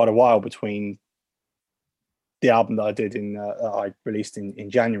left it quite a while between the album that I did I released in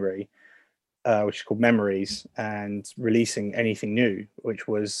January, which is called Memories, and releasing Anything New, which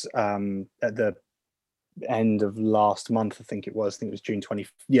was at the end of last month. I think it was June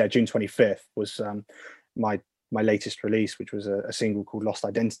 25th was my latest release, which was a single called Lost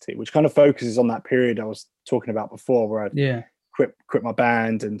Identity, which kind of focuses on that period I was talking about before, where I quit my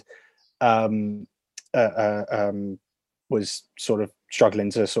band, and was sort of struggling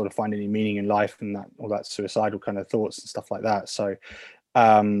to sort of find any meaning in life, and all that suicidal kind of thoughts and stuff like that. So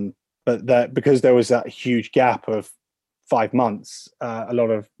but that, because there was that huge gap of 5 months, a lot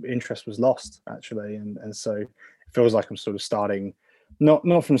of interest was lost actually, and so it feels like I'm sort of starting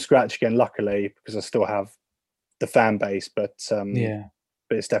not from scratch again, luckily, because I still have the fan base, but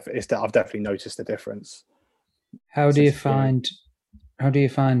I've definitely noticed a difference. How do you find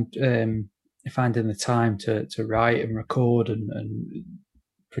finding the time to write and record and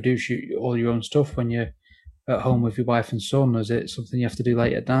produce all your own stuff when you're at home with your wife and son? Is it something you have to do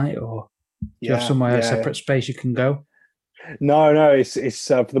late at night, or do you have somewhere a separate space you can go? No, it's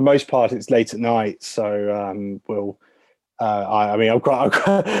for the most part it's late at night. So we'll. I mean,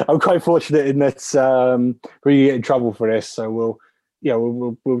 I'm quite fortunate in that we get in trouble for this. So we'll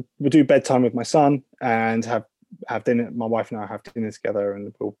do bedtime with my son and have dinner. My wife and I have dinner together,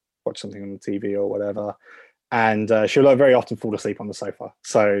 and we'll watch something on the TV or whatever. And she'll very often fall asleep on the sofa.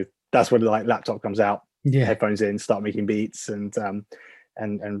 So that's when the laptop comes out, headphones in, start making beats and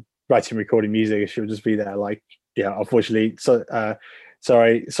writing, recording music. She'll just be there, unfortunately. So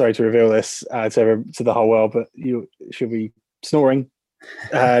sorry to reveal this to the whole world, but she'll be snoring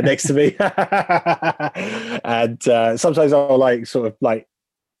next to me, and sometimes I'll wake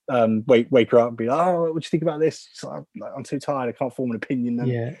her up and be like, "Oh, what do you think about this?" So I'm too tired, I can't form an opinion on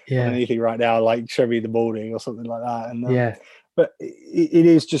anything right now. Show me in the morning or something like that. And but it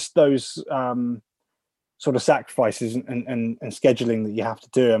is just those sort of sacrifices and scheduling that you have to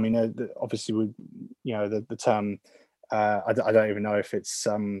do. I mean, obviously, the term. I don't even know if it's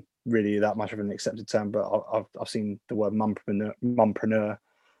really that much of an accepted term, but I've seen the word mumpreneur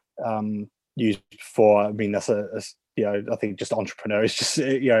used before. I mean, that's I think just entrepreneur is just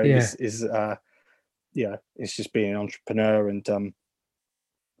it's just being an entrepreneur. And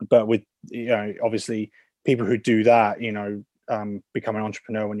but with obviously people who do that, become an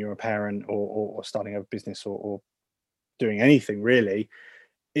entrepreneur when you're a parent or starting a business or doing anything really,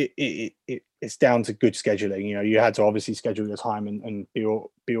 it's down to good scheduling. You had to obviously schedule your time and be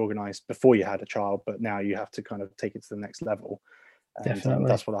organized before you had a child, but now you have to kind of take it to the next level. And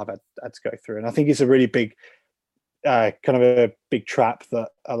that's what I've had to go through. And I think it's a really big kind of a big trap that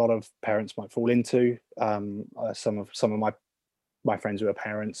a lot of parents might fall into. Some of my friends who are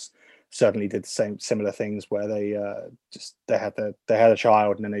parents certainly did the similar things where they had a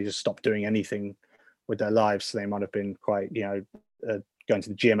child and then they just stopped doing anything with their lives. So they might have been quite going to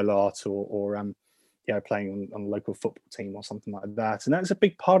the gym a lot or playing on a local football team or something like that, and that's a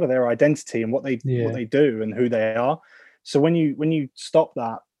big part of their identity and what they do and who they are. So when you stop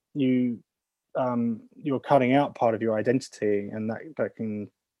that, you're cutting out part of your identity, and that can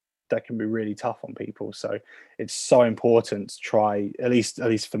be really tough on people. So it's so important to try, at least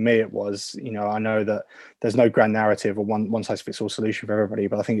for me it was, I know that there's no grand narrative or one size fits all solution for everybody,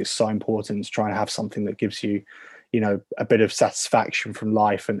 but I think it's so important to try and have something that gives you a bit of satisfaction from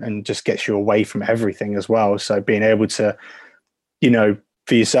life and just gets you away from everything as well. So being able to,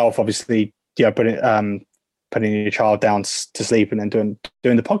 for yourself, obviously, putting your child down to sleep and then doing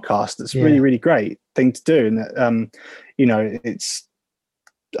the podcast, that's really, really great thing to do. And it's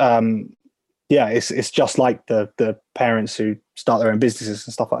just like the parents who start their own businesses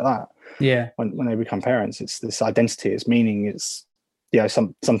and stuff like that. Yeah. When they become parents, it's this identity, it's meaning, it's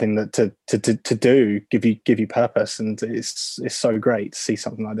something that to do, give you purpose, and it's so great to see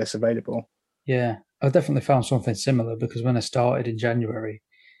something like this available. Yeah, I've definitely found something similar, because when I started in January,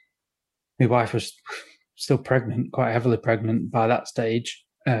 my wife was still pregnant, quite heavily pregnant by that stage.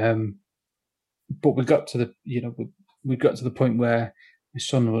 But we got to the point where my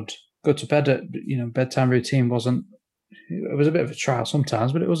son would go to bed at bedtime routine it was a bit of a trial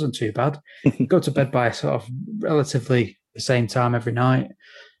sometimes, but it wasn't too bad. Go to bed by sort of relatively the same time every night.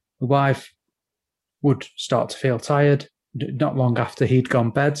 My wife would start to feel tired not long after he'd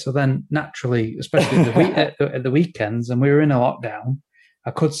gone bed. So then naturally, especially at the weekends, and we were in a lockdown,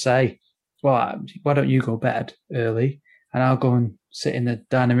 I could say, well, why don't you go bed early and I'll go and sit in the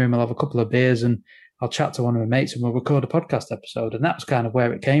dining room, I'll have a couple of beers and I'll chat to one of my mates and we'll record a podcast episode. And that was kind of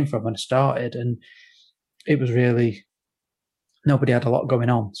where it came from when I started. And it was really, nobody had a lot going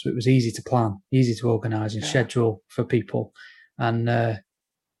on. So it was easy to plan, easy to organise and schedule for people. And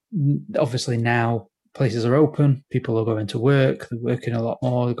obviously now places are open, people are going to work, they're working a lot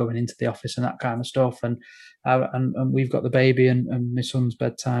more, they're going into the office and that kind of stuff. And we've got the baby and my son's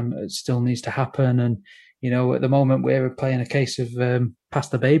bedtime, it still needs to happen. And, at the moment we're playing a case of pass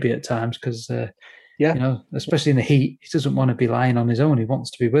the baby at times because, especially in the heat, he doesn't want to be lying on his own. He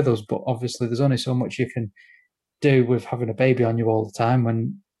wants to be with us. But obviously there's only so much you can do with having a baby on you all the time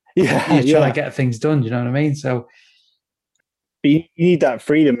when you're trying to get things done. You know what I mean? So, but you need that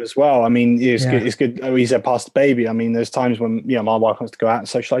freedom as well. I mean, it's good. It's good. You said past the baby. I mean, there's times when my wife wants to go out and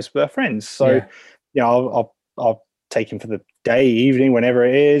socialize with her friends. So, I'll take him for the day, evening, whenever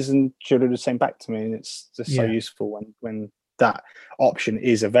it is, and she'll do the same back to me. And it's just so Yeah. useful when that option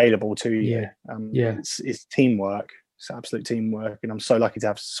is available to you. Yeah. It's teamwork. It's absolute teamwork, and I'm so lucky to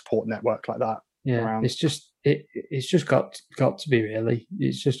have a support network like that around. It's just got to be, really.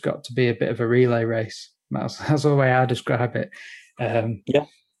 It's just got to be a bit of a relay race. That's the way I describe it.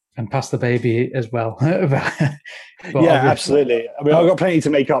 And pass the baby as well. Absolutely. I mean, I've got plenty to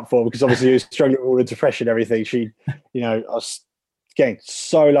make up for, because obviously he was struggling with all the depression and everything. She, I was getting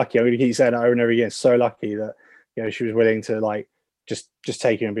so lucky. I'm going to keep saying it over and over again. So lucky that she was willing to like just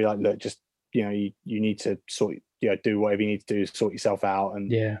take him and be like, look, just you need to do whatever you need to do to sort yourself out.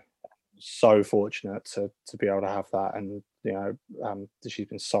 And so fortunate to be able to have that. And she's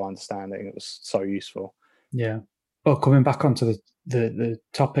been so understanding. It was so useful. Yeah. Well, coming back onto the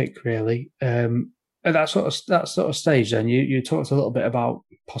topic, really, at that sort of stage, then you talked a little bit about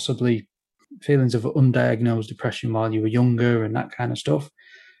possibly feelings of undiagnosed depression while you were younger and that kind of stuff.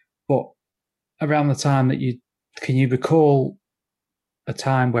 But around the time that can you recall a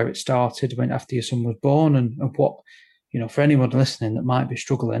time where it started, when after your son was born, and what, for anyone listening that might be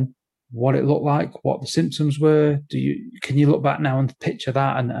struggling, what it looked like, what the symptoms were? Can you look back now and picture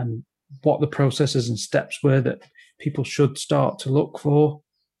that, and what the processes and steps were that people should start to look for?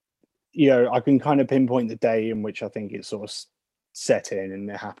 I can kind of pinpoint the day in which I think it sort of set in and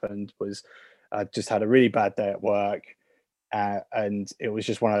it happened. Was I just had a really bad day at work, and it was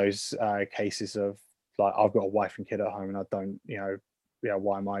just one of those cases of like, I've got a wife and kid at home, and I don't,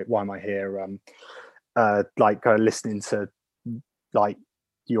 why am I here? Like kind of listening to like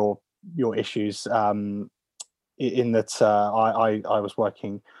your issues. In that I was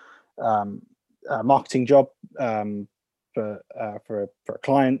working a marketing job for a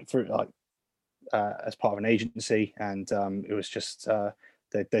client, for like as part of an agency, and it was just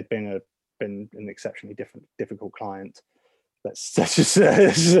they'd been an exceptionally difficult client. Let's just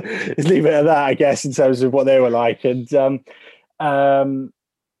leave it at that, I guess, in terms of what they were like. And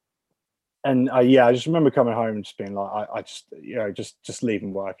I just remember coming home and just being like, I just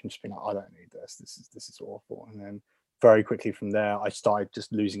leaving work and just being like, I don't need this. This is awful. And then very quickly from there, I started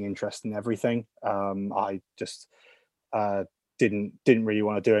just losing interest in everything. I just didn't really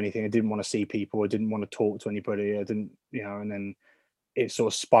want to do anything. I didn't want to see people. I didn't want to talk to anybody. I didn't, and then it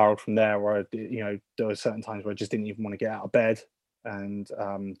sort of spiraled from there, where there were certain times where I just didn't even want to get out of bed, and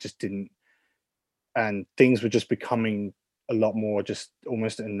just didn't. And things were just becoming a lot more just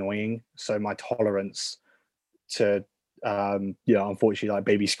almost annoying. So my tolerance to unfortunately, like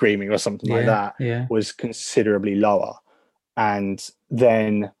baby screaming or something like that was considerably lower. And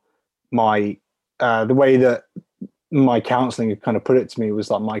then my the way that my counseling kind of put it to me was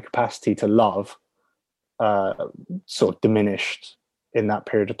like, my capacity to love sort of diminished in that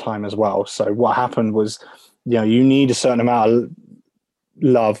period of time as well. So what happened was, you need a certain amount of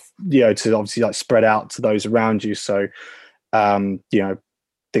love, to obviously like spread out to those around you. So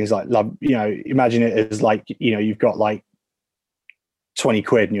things like love, imagine it as like, you've got like 20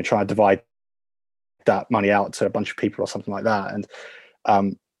 quid and you're trying to divide that money out to a bunch of people or something like that. And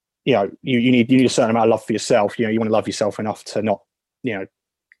you need a certain amount of love for yourself. You want to love yourself enough to not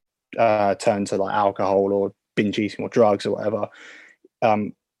turn to like alcohol or binge eating or drugs or whatever.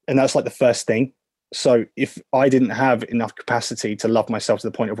 And that's like the first thing. So if I didn't have enough capacity to love myself to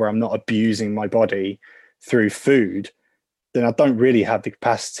the point of where I'm not abusing my body through food, then I don't really have the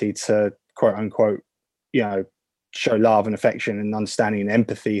capacity to, quote unquote, show love and affection and understanding and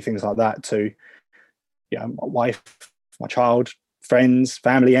empathy, things like that, to my wife, my child, friends,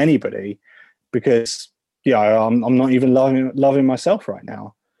 family, anybody, because I'm not even loving myself right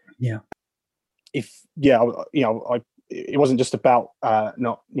now. It wasn't just about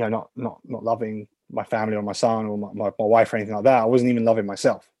not loving my family or my son or my wife or anything like that. I wasn't even loving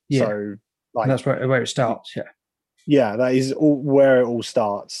myself. So like, that's where it starts. That is where it all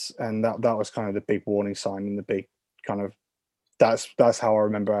starts. And that was kind of the big warning sign, and the big kind of that's how I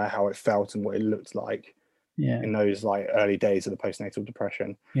remember how it felt and what it looked like in those like early days of the postnatal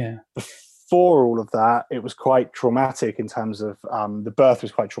depression. Before all of that, it was quite traumatic in terms of the birth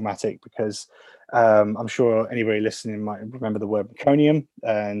was quite traumatic, because I'm sure anybody listening might remember the word meconium,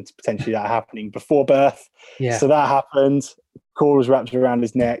 and potentially that happening before birth. So that happened. Cord was wrapped around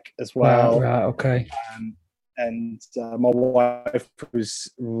his neck as well. Right, okay. And my wife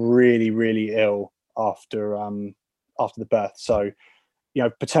was really, really ill after the birth. So,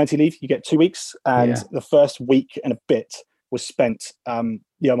 paternity leave, you get 2 weeks, and the first week and a bit was spent. My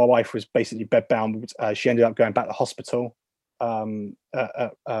wife was basically bedbound. She ended up going back to hospital after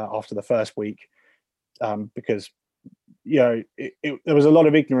the first week, because there was a lot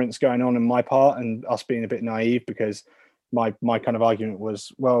of ignorance going on my part, and us being a bit naive, because my kind of argument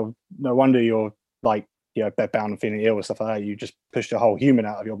was, well, no wonder you're like, bedbound and feeling ill and stuff like that. You just pushed a whole human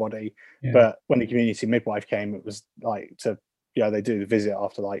out of your body. Yeah. But when the community midwife came, it was like they do the visit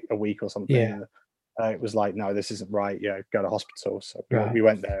after like a week or something. Yeah. It was like, no, this isn't right. Go to hospital. So Right. we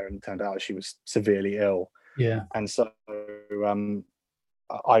went there, and it turned out she was severely ill. Yeah. And so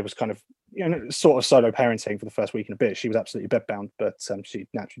I was kind of, sort of solo parenting for the first week and a bit. She was absolutely bedbound, but she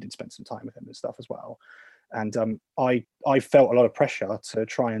naturally did spend some time with him and stuff as well. And I felt a lot of pressure to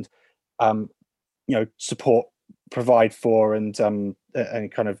try and support, provide for, and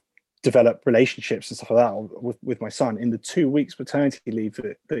kind of develop relationships and stuff like that with my son in the 2 weeks paternity leave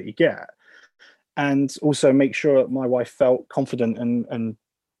that you get, and also make sure that my wife felt confident and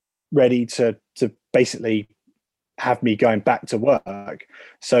ready to basically have me going back to work.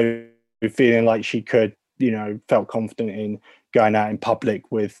 So feeling like she could, felt confident in going out in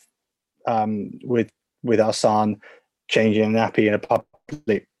public with our son, changing a nappy in a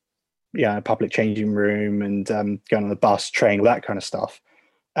public changing room, and going on the bus, train, all that kind of stuff.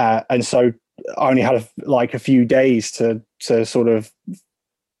 And so I only had a few days to sort of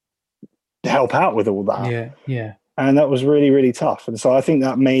help out with all that. Yeah. And that was really, really tough. And so I think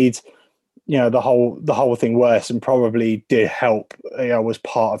that made the whole thing worse, and probably did help. Was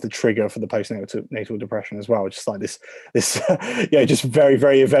part of the trigger for the postnatal depression as well. Just like this just very,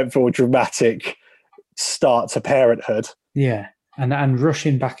 very eventful, dramatic start to parenthood. Yeah, and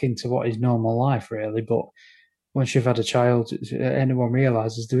rushing back into what is normal life, really. But once you've had a child, anyone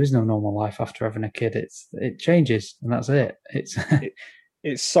realizes there is no normal life after having a kid. It changes, and that's it.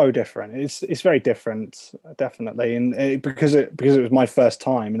 It's so different. It's very different, definitely, and because it was my first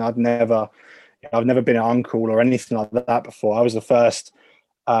time, and I've never been an uncle or anything like that before. I was the first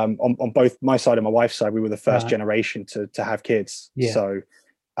on both my side and my wife's side. We were the first generation to have kids. Yeah. So,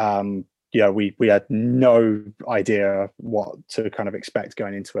 we had no idea what to kind of expect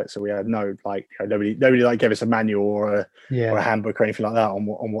going into it. So we had no nobody gave us a manual or a handbook or anything like that on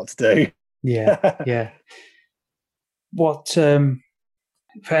what to do. Yeah. What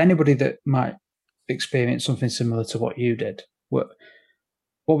for anybody that might experience something similar to what you did, what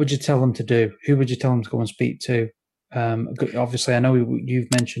would you tell them to do? Who would you tell them to go and speak to? Obviously, I know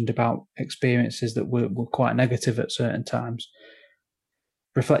you've mentioned about experiences that were quite negative at certain times.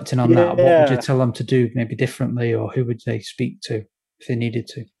 Reflecting on that, what would you tell them to do maybe differently, or who would they speak to if they needed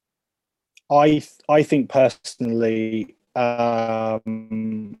to? I think personally, the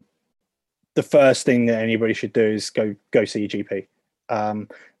first thing that anybody should do is go see your GP.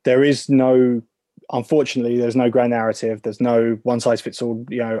 Unfortunately, there's no grand narrative. There's no one size fits all,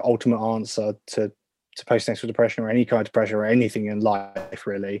 ultimate answer to postnatal depression or any kind of depression or anything in life,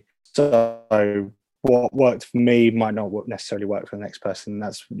 really. So what worked for me might not necessarily work for the next person.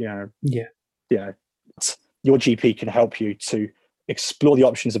 That's, your GP can help you to explore the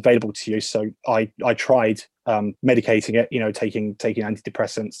options available to you. So I tried medicating it, taking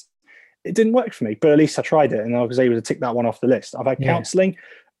antidepressants. It didn't work for me, but at least I tried it, and I was able to tick that one off the list. I've had counselling,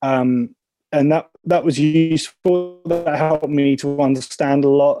 and that was useful. That helped me to understand a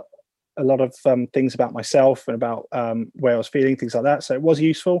lot of things about myself and about where I was feeling, things like that. So it was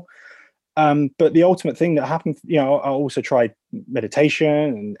useful. But the ultimate thing that happened, I also tried meditation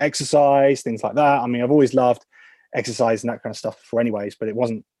and exercise, things like that. I mean, I've always loved exercise and that kind of stuff before anyways, but it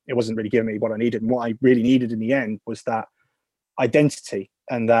wasn't really giving me what I needed. And what I really needed in the end was that identity,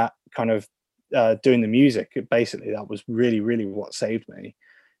 and that kind of doing the music. Basically, that was really, really what saved me.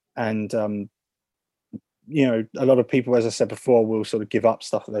 And a lot of people, as I said before, will sort of give up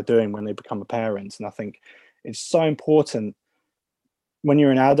stuff that they're doing when they become a parent. And I think it's so important when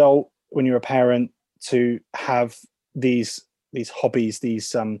you're an adult, when you're a parent, to have these hobbies,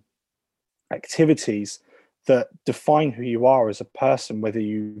 these activities that define who you are as a person, whether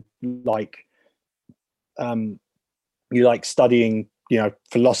you like studying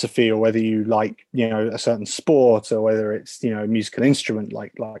philosophy, or whether you like a certain sport, or whether it's a musical instrument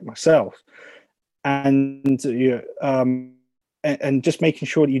like myself, and and just making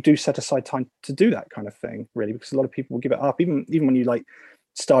sure that you do set aside time to do that kind of thing, really, because a lot of people will give it up. Even when you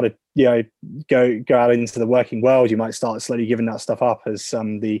started go out into the working world, you might start slowly giving that stuff up as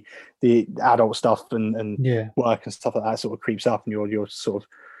the adult stuff and work and stuff like that sort of creeps up, and your sort of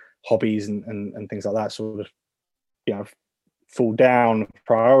hobbies and things like that sort of fall down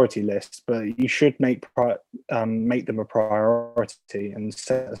priority list. But you should make them a priority and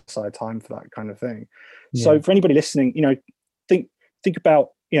set aside time for that kind of thing. So for anybody listening, think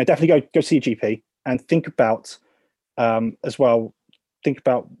about, definitely go see a GP, and think about as well, think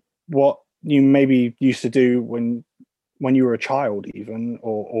about what you maybe used to do when when you were a child, even,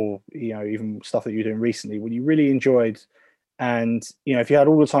 or even stuff that you're doing recently, what you really enjoyed, and if you had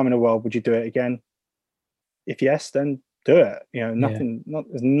all the time in the world, would you do it again? If yes, then do it.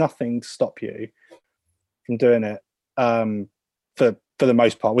 There's nothing to stop you from doing it, for the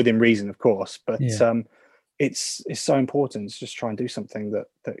most part, within reason, of course. But it's so important to just try and do something that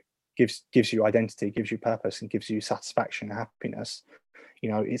gives you identity, gives you purpose, and gives you satisfaction and happiness.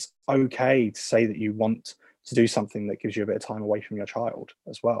 It's okay to say that you want to do something that gives you a bit of time away from your child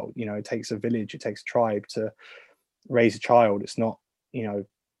as well. It takes a village, it takes a tribe to raise a child. It's not,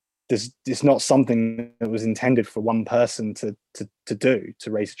 it's not something that was intended for one person to do,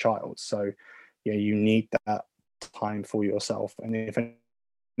 to raise a child. So you need that time for yourself. And if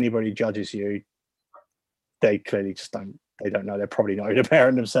anybody judges you, they clearly just don't know. They're probably not even a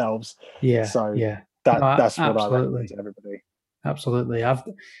parent themselves. That's what I recommend to everybody. Absolutely.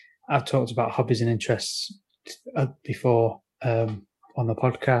 I've talked about hobbies and interests before, on the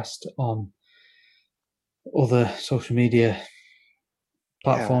podcast, on other social media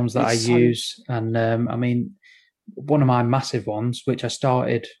platforms that I use. And I mean, one of my massive ones, which I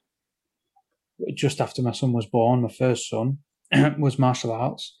started just after my son was born, my first son, was martial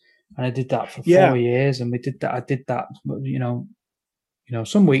arts. And I did that for 4 years. And I did that,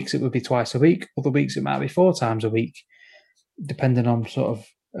 some weeks it would be twice a week. Other weeks it might be 4 times a week, depending on sort of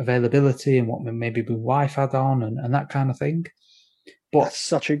availability and what maybe my wife had on and that kind of thing. But that's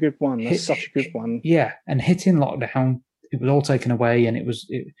such a good one. Yeah. And hitting lockdown, it was all taken away, and it was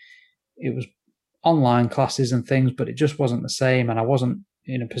online classes and things, but it just wasn't the same. And I wasn't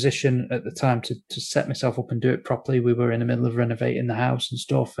in a position at the time to set myself up and do it properly. We were in the middle of renovating the house and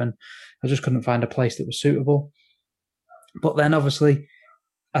stuff, and I just couldn't find a place that was suitable. But then obviously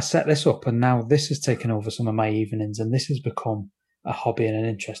I set this up, and now this has taken over some of my evenings, and this has become a hobby and an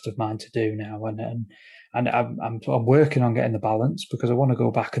interest of mine to do now. And I'm working on getting the balance, because I want to go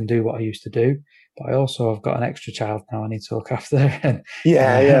back and do what I used to do. But I also have got an extra child now I need to look after. And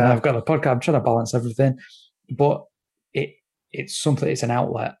I've got a podcast. I'm trying to balance everything. But it's something, it's an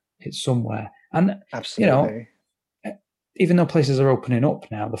outlet. It's somewhere. And, absolutely, even though places are opening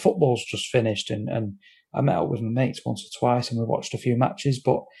up now, the football's just finished, and I met up with my mates once or twice and we watched a few matches.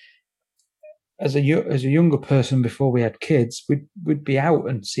 But as a younger person, before we had kids, we'd be out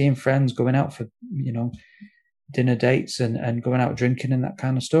and seeing friends, going out for, dinner dates and going out drinking and that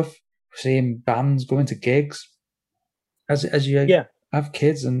kind of stuff, seeing bands, going to gigs. As you have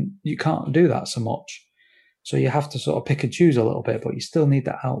kids, and you can't do that so much. So you have to sort of pick and choose a little bit, but you still need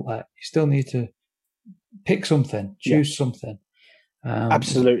that outlet. You still need to pick something, choose something.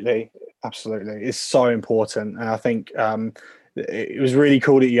 Absolutely. It's so important. And I think it was really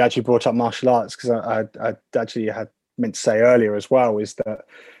cool that you actually brought up martial arts, because I actually had meant to say earlier as well, is that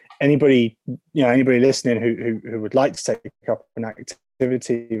anybody listening who would like to take up an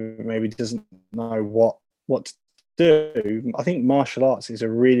activity, maybe doesn't know what to do, I think martial arts is a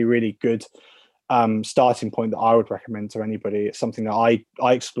really, really good starting point that I would recommend to anybody. It's something that I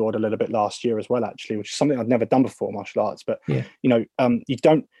explored a little bit last year as well, actually, which is something I'd never done before, martial arts. But you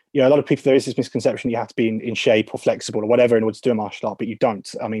don't, a lot of people, there is this misconception you have to be in shape or flexible or whatever in order to do a martial art, but you don't.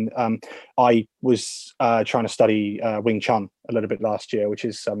 I mean, I was trying to study Wing Chun a little bit last year, which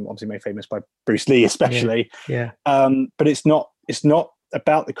is obviously made famous by Bruce Lee, especially. But it's not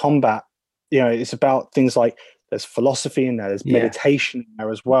about the combat. It's about things like, there's philosophy in there, there's meditation in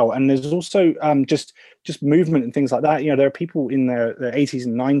there as well, and there's also just movement and things like that. There are people in their 80s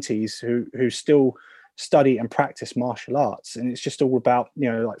and 90s who still study and practice martial arts, and it's just all about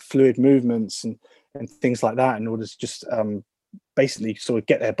like fluid movements and things like that, in order to just basically sort of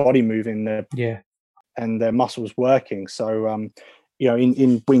get their body moving, and their muscles working. So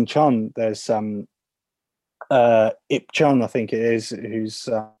in Wing Chun, there's Ip Chun, I think it is, who's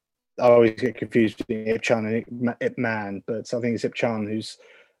I always get confused between Ip Chun and Ip Man, but I think it's Ip Chun, who's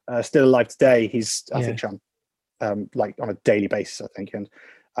still alive today. He's I think Chun like on a daily basis, I think, and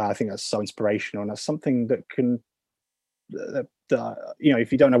I think that's so inspirational, and that's something that can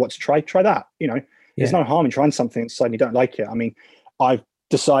if you don't know what to try that. There's no harm in trying something and suddenly you don't like it. I mean, I've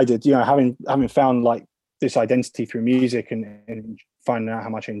decided, having found like this identity through music and finding out how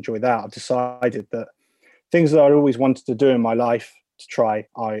much I enjoy that, I've decided that things that I'd always wanted to do in my life to try,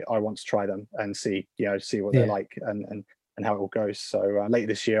 I want to try them and see what they're like and how it all goes. So later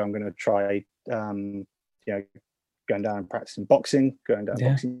this year, I'm going to try, going down and practicing boxing, going down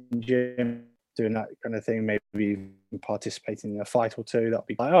boxing gym, doing that kind of thing. Maybe even participating in a fight or two. That'll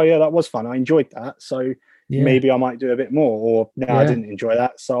be like, oh yeah, that was fun. I enjoyed that. So maybe I might do a bit more. Or no, I didn't enjoy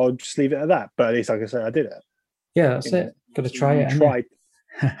that, so I'll just leave it at that. But at least, like I say, I did it. Yeah, that's it. Got to try it. Tried.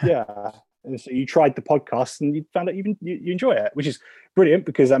 Yeah. And so you tried the podcast and you found out you enjoy it, which is brilliant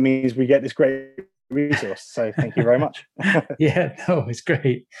because that means we get this great resource. So thank you very much. Yeah, no, it's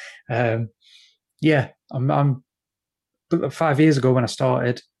great. Yeah, I'm 5 years ago when I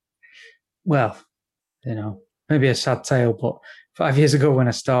started. Well, maybe a sad tale, but 5 years ago when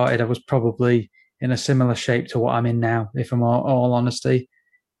I started, I was probably in a similar shape to what I'm in now, if I'm all honesty.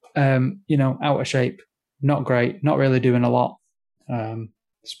 Out of shape, not great, not really doing a lot,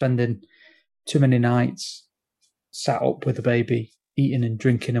 spending too many nights sat up with the baby, eating and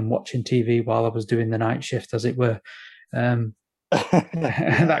drinking and watching TV while I was doing the night shift, as it were.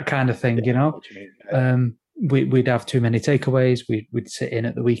 That kind of thing, We'd have too many takeaways. We'd sit in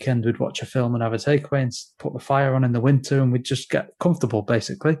at the weekend, we'd watch a film and have a takeaway and put the fire on in the winter, and we'd just get comfortable,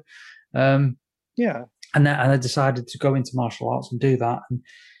 basically. And I decided to go into martial arts and do that. And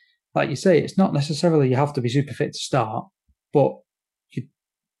like you say, it's not necessarily you have to be super fit to start, but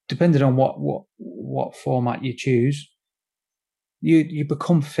depending on what format you choose, you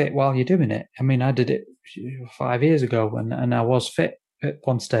become fit while you're doing it. I mean, I did it 5 years ago, and I was fit at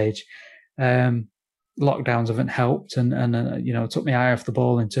one stage. Lockdowns haven't helped, and it took my eye off the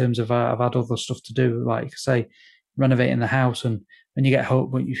ball in terms of I've had other stuff to do, like say renovating the house. And when you get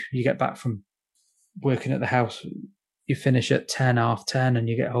home, when you get back from working at the house, you finish at 10, half 10, and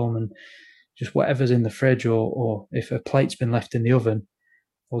you get home and just whatever's in the fridge, or if a plate's been left in the oven,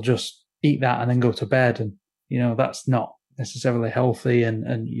 we'll just eat that and then go to bed. And that's not necessarily healthy,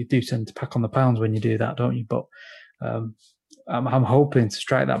 and you do tend to pack on the pounds when you do that, don't you? But I'm hoping to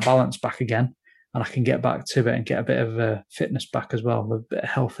strike that balance back again, and I can get back to it and get a bit of fitness back as well, a bit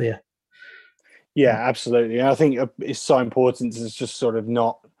healthier. Yeah, absolutely. And I think it's so important to just sort of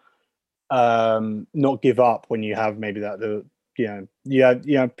not give up when you have maybe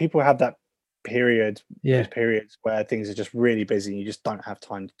people have that period, those periods where things are just really busy and you just don't have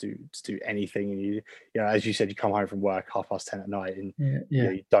time to do anything. And you as you said, you come home from work 10:30 at night, and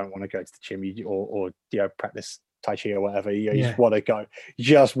you don't want to go to the gym, or practice Tai Chi or whatever. You just want to go. You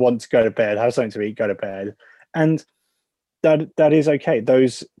just want to go to bed, have something to eat, go to bed, and that is okay.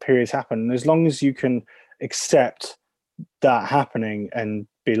 Those periods happen, and as long as you can accept that happening and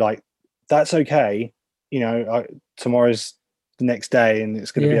be like, that's okay. Tomorrow's the next day, and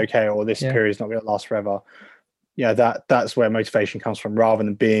it's going to be okay, or this period is not going to last forever. That's where motivation comes from, rather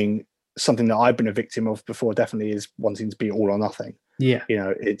than being something that I've been a victim of before. Definitely is wanting to be all or nothing.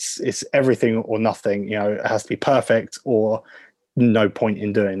 It's everything or nothing. It has to be perfect, or no point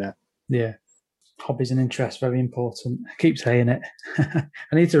in doing it. Hobbies and interests, very important. I keep saying it.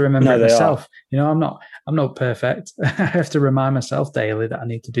 I need to remember it myself. I'm not perfect. I have to remind myself daily that I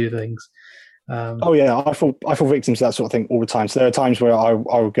need to do things. I fall victim to that sort of thing all the time. So there are times where I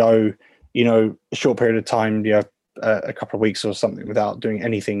will go, a short period of time, a couple of weeks or something, without doing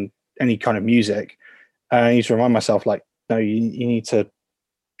anything, any kind of music. And I need to remind myself, like, no, you need to,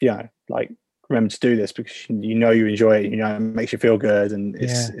 remember to do this, because you enjoy it. It makes you feel good, and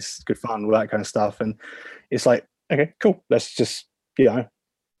it's good fun, all that kind of stuff. And it's like, okay, cool. Let's just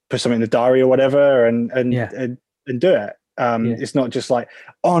put something in the diary or whatever, and do it. It's not just like,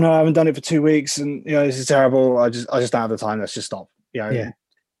 oh no, I haven't done it for 2 weeks, and this is terrible. I just don't have the time. Let's just stop.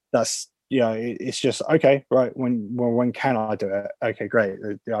 That's it's just okay, right? When can I do it? Okay, great.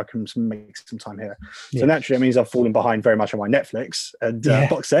 I can make some time here. So naturally, it means I've fallen behind very much on my Netflix and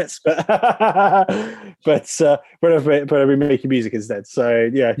box sets, but I've been making music instead.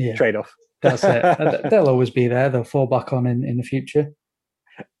 So trade off. That's it. They'll always be there. They'll fall back on in the future.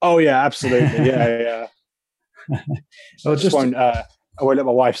 Oh yeah, absolutely. Yeah. Well, I won't let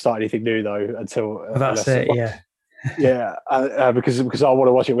my wife start anything new though until that's it. Because I want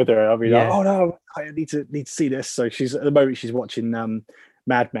to watch it with her. I'll be like, oh no, I need to see this. So she's at the moment she's watching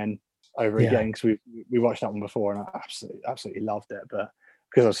Mad Men over again, because we watched that one before, and I absolutely loved it. But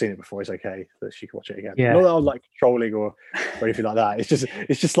because I've seen it before, it's okay that she can watch it again. Not that I'm like controlling or anything like that. It's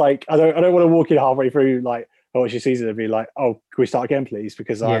just like I don't want to walk in halfway through like, oh, she sees it and be like, oh, can we start again, please?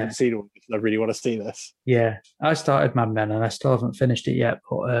 Because I haven't seen it. I really want to see this. Yeah, I started Mad Men and I still haven't finished it yet,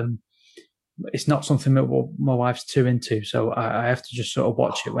 but it's not something that my wife's too into, so I have to just sort of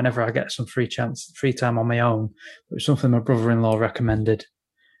watch it whenever I get some free time on my own. It was something my brother-in-law recommended,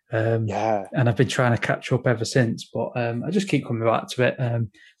 and I've been trying to catch up ever since. But I just keep coming back to it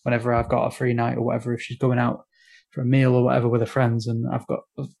whenever I've got a free night or whatever. If she's going out for a meal or whatever with her friends, and I've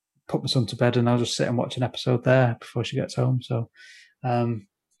put my son to bed, and I'll just sit and watch an episode there before she gets home. So, I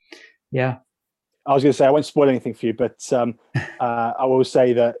was going to say I won't spoil anything for you, but I will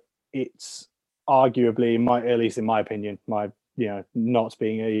say that it's arguably, at least in my opinion, not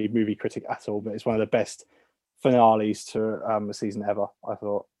being a movie critic at all, but it's one of the best finales to a season ever, I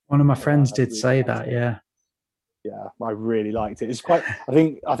thought. One of my friends did Really say liked that. it. Yeah. Yeah, I really liked it. It's quite. I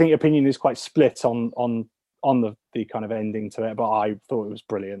think opinion is quite split on the kind of ending to it, but I thought it was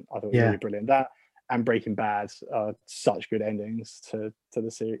brilliant. I thought it was Yeah. really brilliant. That and Breaking Bad are such good endings to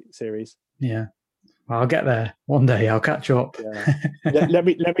the series. Yeah. Well, I'll get there one day. I'll catch up. Yeah. Let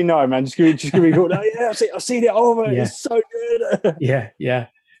me know, man. Just give me a call. Oh, yeah, I've seen it over. Yeah. It's so good. Yeah.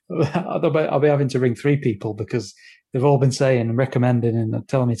 I'll be having to ring 3 people because they've all been saying and recommending and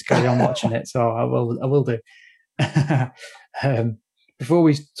telling me to carry on watching it. So I will do. Before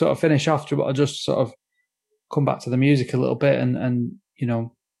we sort of finish off, I'll just sort of come back to the music a little bit and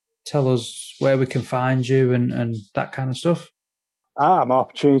tell us where we can find you and that kind of stuff. My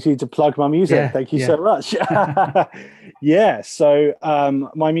opportunity to plug my music. Yeah, Thank you so much. Yeah, so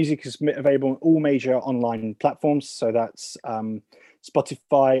my music is available on all major online platforms. So that's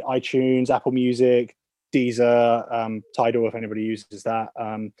Spotify, iTunes, Apple Music, Deezer, Tidal, if anybody uses that.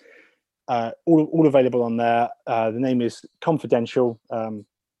 All available on there. The name is Confidential.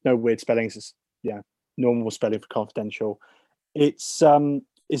 No weird spellings. It's normal spelling for Confidential.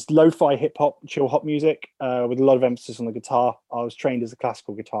 It's lo-fi hip hop, chill hop music with a lot of emphasis on the guitar. I was trained as a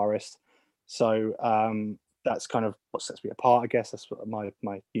classical guitarist, so that's kind of what sets me apart. I guess that's what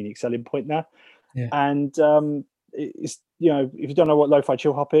my unique selling point there. Yeah. And it's if you don't know what lo-fi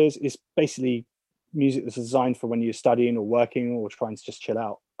chill hop is, it's basically music that's designed for when you're studying or working or trying to just chill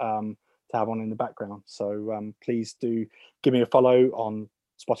out, to have on in the background. So please do give me a follow on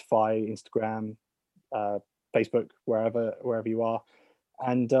Spotify, Instagram, Facebook, wherever you are.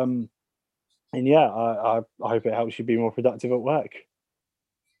 And yeah, I hope it helps you be more productive at work.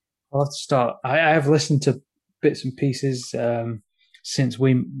 I'll have to start. I have listened to bits and pieces since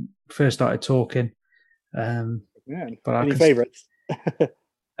we first started talking. But any favourites?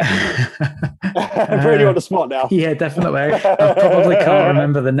 I'm putting you on the spot now. Yeah, definitely. I probably can't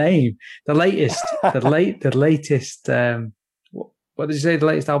remember the name. The latest. What did you say? The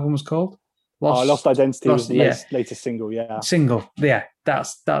latest album was called? Lost Identity was the latest single. Yeah, single. Yeah,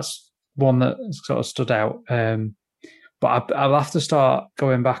 that's one that sort of stood out. But I'll have to start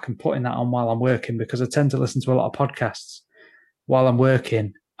going back and putting that on while I'm working, because I tend to listen to a lot of podcasts while I'm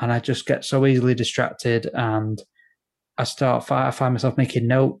working, and I just get so easily distracted, and I find myself making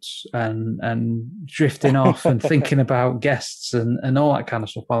notes and drifting off and thinking about guests and all that kind of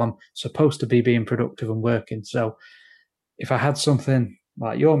stuff while I'm supposed to be being productive and working. So if I had something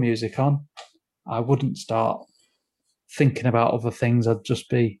like your music on, I wouldn't start thinking about other things. I'd just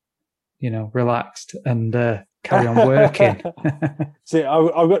be, relaxed and carry on working. See,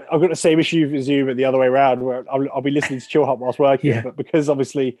 I've got the same issue as you, but the other way around, where I'll be listening to chill hop whilst working, but because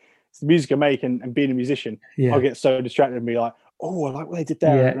obviously it's the music I make and being a musician, I'll get so distracted and be like, oh, I like what they did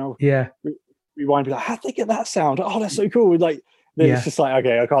there. And I'll rewind and be like, how'd they get that sound? Oh, that's so cool. Like, it's just like,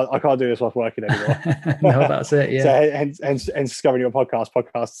 okay, I can't do this whilst working anymore. No, that's it. Yeah. So hence discovering your podcast.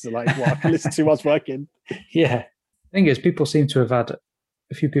 Podcasts are like what I can listen to whilst working. Yeah. The thing is, people seem to have had,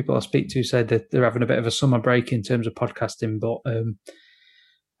 a few people I speak to said that they're having a bit of a summer break in terms of podcasting, but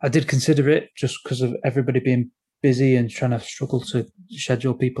I did consider it just because of everybody being busy and trying to struggle to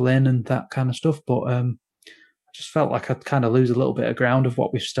schedule people in and that kind of stuff. But I just felt like I'd kind of lose a little bit of ground of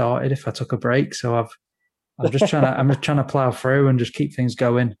what we've started if I took a break. So I'm just trying to plow through and just keep things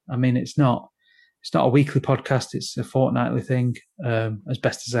going. I mean, it's not a weekly podcast; it's a fortnightly thing, as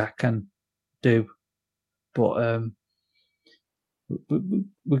best as I can do. But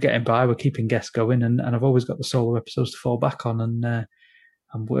we're getting by. We're keeping guests going, and I've always got the solo episodes to fall back on. And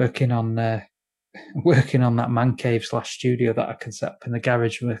I'm working on that man cave / studio that I can set up in the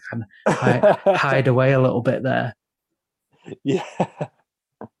garage, where I can hide away a little bit there. Yeah.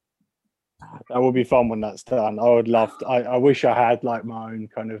 That will be fun when that's done. I would love to, I wish I had like my own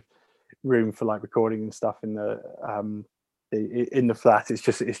kind of room for like recording and stuff in the flat. It's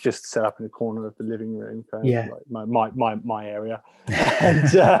just set up in the corner of the living room, kind of like my area. But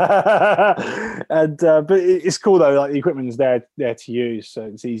it's cool though, like the equipment's there to use, so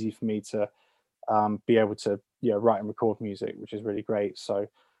it's easy for me to be able to write and record music, which is really great. So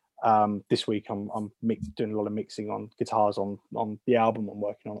this week I'm doing a lot of mixing on guitars on the album I'm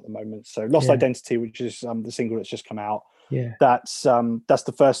working on at the moment. So Lost Identity, which is the single that's just come out. Yeah, that's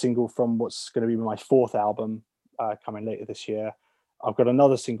the first single from what's going to be my 4th album coming later this year. I've got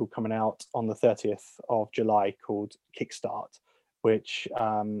another single coming out on the 30th of July called Kickstart, which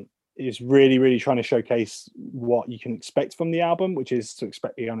is really, really trying to showcase what you can expect from the album, which is to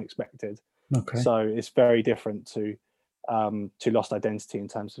expect the unexpected. Okay. So it's very different to Lost Identity in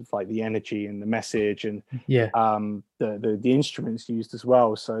terms of like the energy and the message and the instruments used as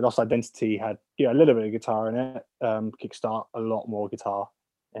well. So Lost Identity had a little bit of guitar in it. Kickstart, a lot more guitar.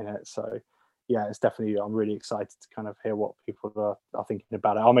 in it. So yeah, it's definitely, I'm really excited to kind of hear what people are thinking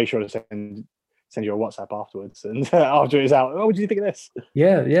about it. I'll make sure to send you a WhatsApp afterwards, and after it's out, oh, what do you think of this?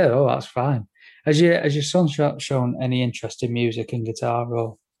 Yeah, yeah. Oh, that's fine. Has your son shown any interest in music and guitar?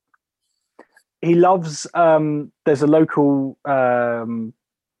 Or He loves, there's a local kind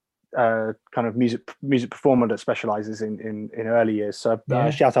of music performer that specializes in early years. So yeah,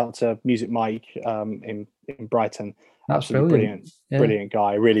 shout out to Music Mike in Brighton. that's Absolutely brilliant. brilliant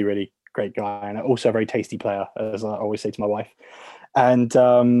guy, really really great guy, and also a very tasty player, as I always say to my wife. And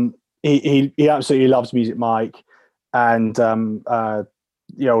he absolutely loves Music Mike, and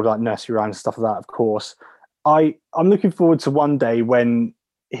like nursery rhymes and stuff like that. Of course, I'm looking forward to one day when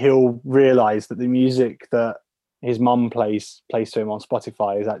he'll realize that the music that his mum plays to him on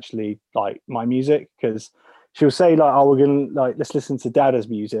Spotify is actually like my music, because she'll say like, oh, we're gonna like, let's listen to Dada's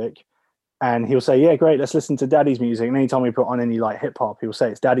music, and he'll say, yeah, great, let's listen to Daddy's music. And anytime we put on any like hip hop, he'll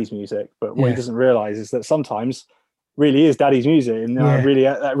say it's Daddy's music. But what he doesn't realize is that sometimes really is Daddy's music, and that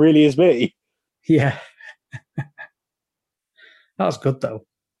really is me. Yeah, that's good though.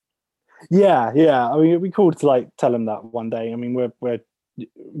 Yeah. I mean, it'd be cool to like tell him that one day. I mean, we're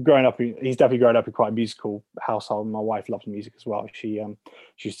growing up. He's definitely grown up in quite a musical household. My wife loves music as well. She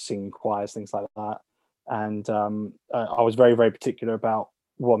used to sing in choirs, things like that. And I was very very particular about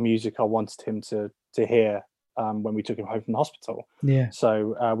what music I wanted him to hear when we took him home from the hospital. Yeah.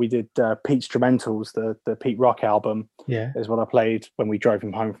 So we did Pete's Instrumentals, the Pete Rock album. Yeah. Is what I played when we drove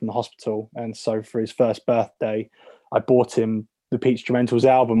him home from the hospital. And so for his first birthday, I bought him the Pete Instrumentals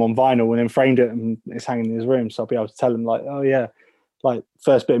album on vinyl and then framed it, and it's hanging in his room. So I'll be able to tell him like, oh yeah, like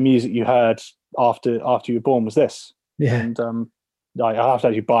first bit of music you heard after you were born was this. Yeah. And like I have to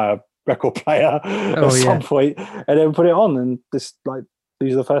actually buy a record player at some point and then put it on, and this like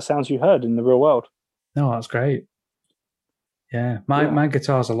these are the first sounds you heard in the real world. No, that's great. Yeah. My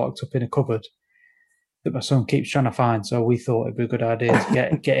guitars are locked up in a cupboard that my son keeps trying to find, so we thought it'd be a good idea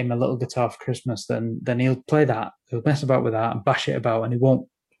to get him a little guitar for Christmas. Then he'll play that, he'll mess about with that and bash it about, and he won't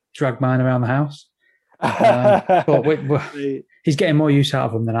drag mine around the house. But he's getting more use out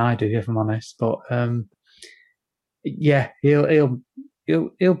of them than I do, if I'm honest. But yeah, he'll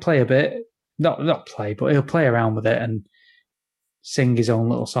play a bit, not play, but he'll play around with it and sing his own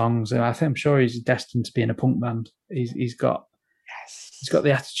little songs. And I'm sure he's destined to be in a punk band. He's got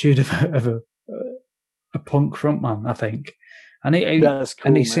the attitude of a punk frontman, I think,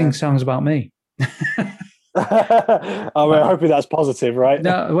 and he sings songs about me. I mean, hoping that's positive, right?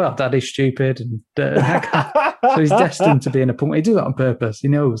 No, well, Daddy's stupid, and so he's destined to be in a punk. He does that on purpose. He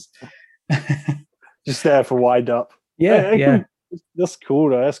knows. Just there for wind up. Yeah. That's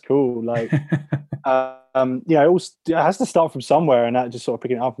cool. That's cool. Like, it has to start from somewhere, and that just sort of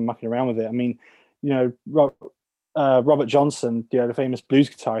picking it up and mucking around with it. I mean, Robert Johnson, the famous blues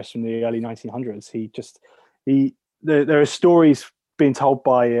guitarist from the early 1900s. There are stories being told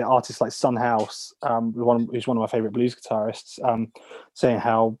by artists like Son House, who's one of my favorite blues guitarists, saying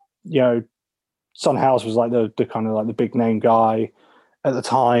how Son House was like the kind of like the big name guy at the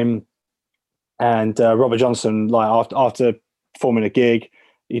time, and Robert Johnson, like after performing a gig,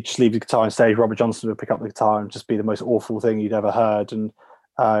 he'd just leave the guitar on stage. Robert Johnson would pick up the guitar and just be the most awful thing you'd ever heard, and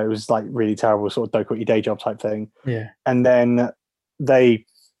it was like really terrible, sort of don't quit your day job type thing. Yeah. And then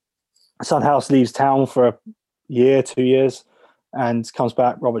Son House leaves town for a year, 2 years, and comes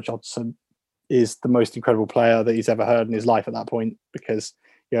back. Robert Johnson is the most incredible player that he's ever heard in his life at that point, because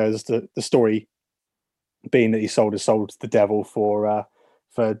there's the story being that he sold his soul to the devil for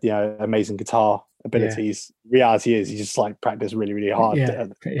amazing guitar abilities. Yeah. Reality is he just like practiced really really hard at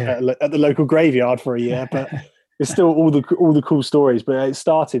the local graveyard for a year, but it's still all the cool stories. But it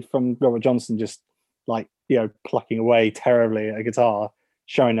started from Robert Johnson just like plucking away terribly at a guitar,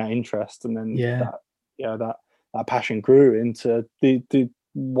 showing that interest, and then that passion grew into the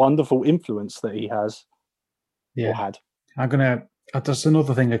wonderful influence that he has or had. That's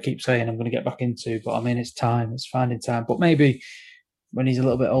another thing I keep saying I'm going to get back into, but I mean, it's finding time. But maybe when he's a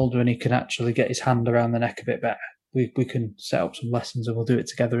little bit older and he can actually get his hand around the neck a bit better, we can set up some lessons and we'll do it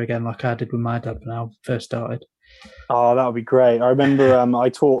together again, like I did with my dad when I first started. Oh, that would be great. I remember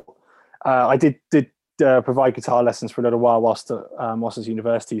I did provide guitar lessons for a little while whilst at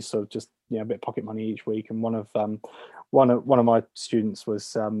university, so just a bit of pocket money each week. And one of my students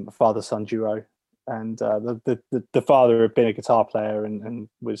was a father-son duo, and the father had been a guitar player and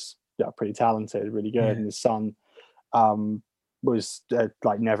was pretty talented, really good, and his son was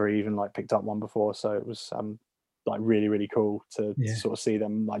like never even like picked up one before, so it was like really really cool to sort of see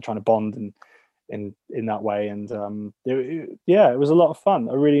them like trying to bond and in that way. And it was a lot of fun.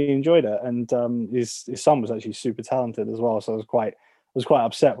 I really enjoyed it, and his son was actually super talented as well, so I was quite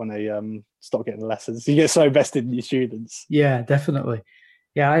upset when they stopped getting lessons. You get so invested in your students. Yeah, definitely.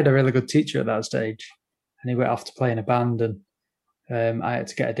 Yeah, I had a really good teacher at that stage, and he went off to play in a band, and I had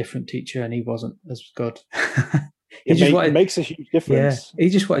to get a different teacher, and he wasn't as good. It makes a huge difference. Yeah, he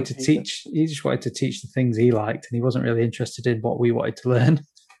just wanted to teach. He just wanted to teach the things he liked, and he wasn't really interested in what we wanted to learn.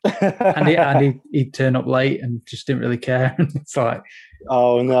 and he'd turn up late and just didn't really care. It's like,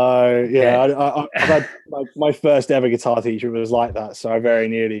 oh no, yeah. I've had my first ever guitar teacher was like that, so I very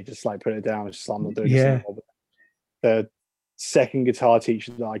nearly just like put it down. Just I'm not doing this anymore. But the second guitar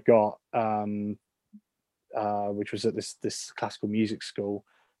teacher that I got, which was at this classical music school,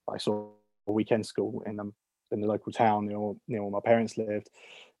 I saw a weekend school in the local town near where my parents lived.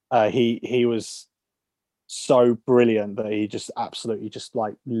 He was so brilliant that he just absolutely just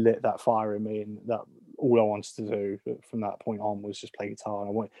like lit that fire in me, and that all I wanted to do from that point on was just play guitar. And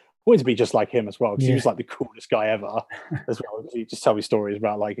I wanted to be just like him as well, because he was like the coolest guy ever as well. He just tell me stories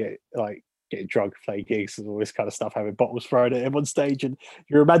about like getting drunk, play gigs and all this kind of stuff, having bottles thrown at him on stage, and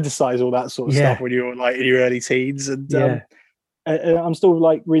you romanticize all that sort of stuff when you're like in your early teens. And I'm still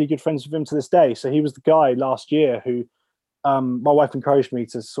like really good friends with him to this day. So he was the guy last year who my wife encouraged me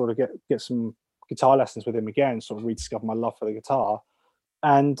to sort of get some guitar lessons with him again, sort of rediscover my love for the guitar.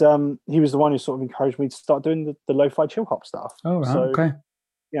 And he was the one who sort of encouraged me to start doing the lo-fi chill hop stuff. Oh, right, so, okay.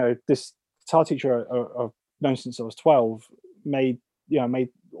 You know, this guitar teacher I've known since I was 12 made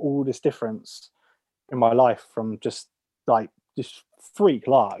all this difference in my life, from just freak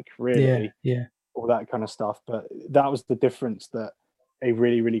luck, really. Yeah. All that kind of stuff. But that was the difference that a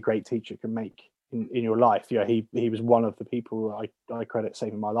really, really great teacher can make in your life. Yeah, he was one of the people I credit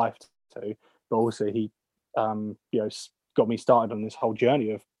saving my life to. But also he got me started on this whole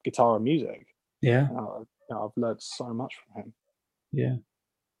journey of guitar and music. Yeah. I've learned so much from him. Yeah,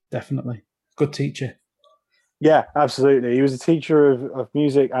 definitely. Good teacher. Yeah, absolutely. He was a teacher of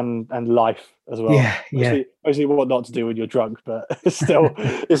music and life as well. Yeah. Mostly what not to do when you're drunk, but it's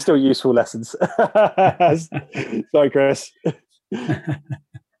still useful lessons. Sorry, Chris.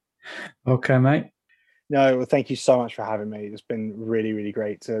 Okay, mate. No, well, thank you so much for having me. It's been really, really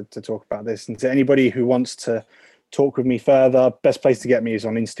great to talk about this. And to anybody who wants to talk with me further, best place to get me is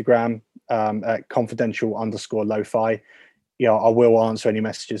on Instagram at confidential_lo-fi. I will answer any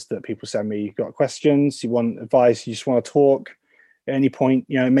messages that people send me. You've got questions, you want advice, you just want to talk at any point,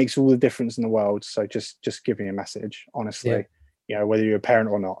 it makes all the difference in the world. So just give me a message, honestly. Whether you're a parent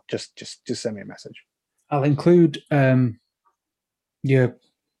or not, just send me a message. I'll include your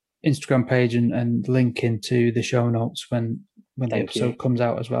Instagram page and link into the show notes when the episode comes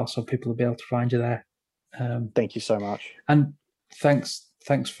out as well, so people will be able to find you there. Thank you so much. And thanks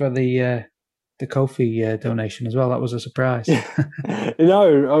for the Ko-fi donation as well. That was a surprise.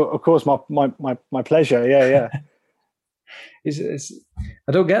 No, of course, my pleasure. Yeah.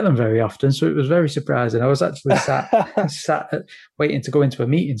 I don't get them very often, so it was very surprising. I was actually sat waiting to go into a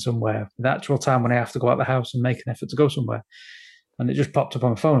meeting somewhere, the actual time when I have to go out the house and make an effort to go somewhere. And it just popped up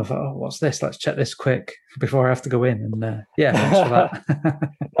on my phone. I thought, oh, what's this? Let's check this quick before I have to go in. And thanks for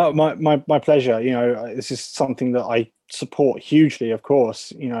that. Oh, my pleasure. This is something that I support hugely, of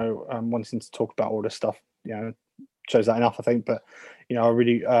course. Wanting to talk about all this stuff, shows that enough, I think. But, I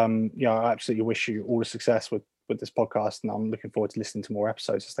really, I absolutely wish you all the success with this podcast. And I'm looking forward to listening to more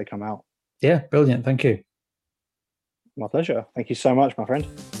episodes as they come out. Yeah, brilliant. Thank you. My pleasure. Thank you so much, my friend.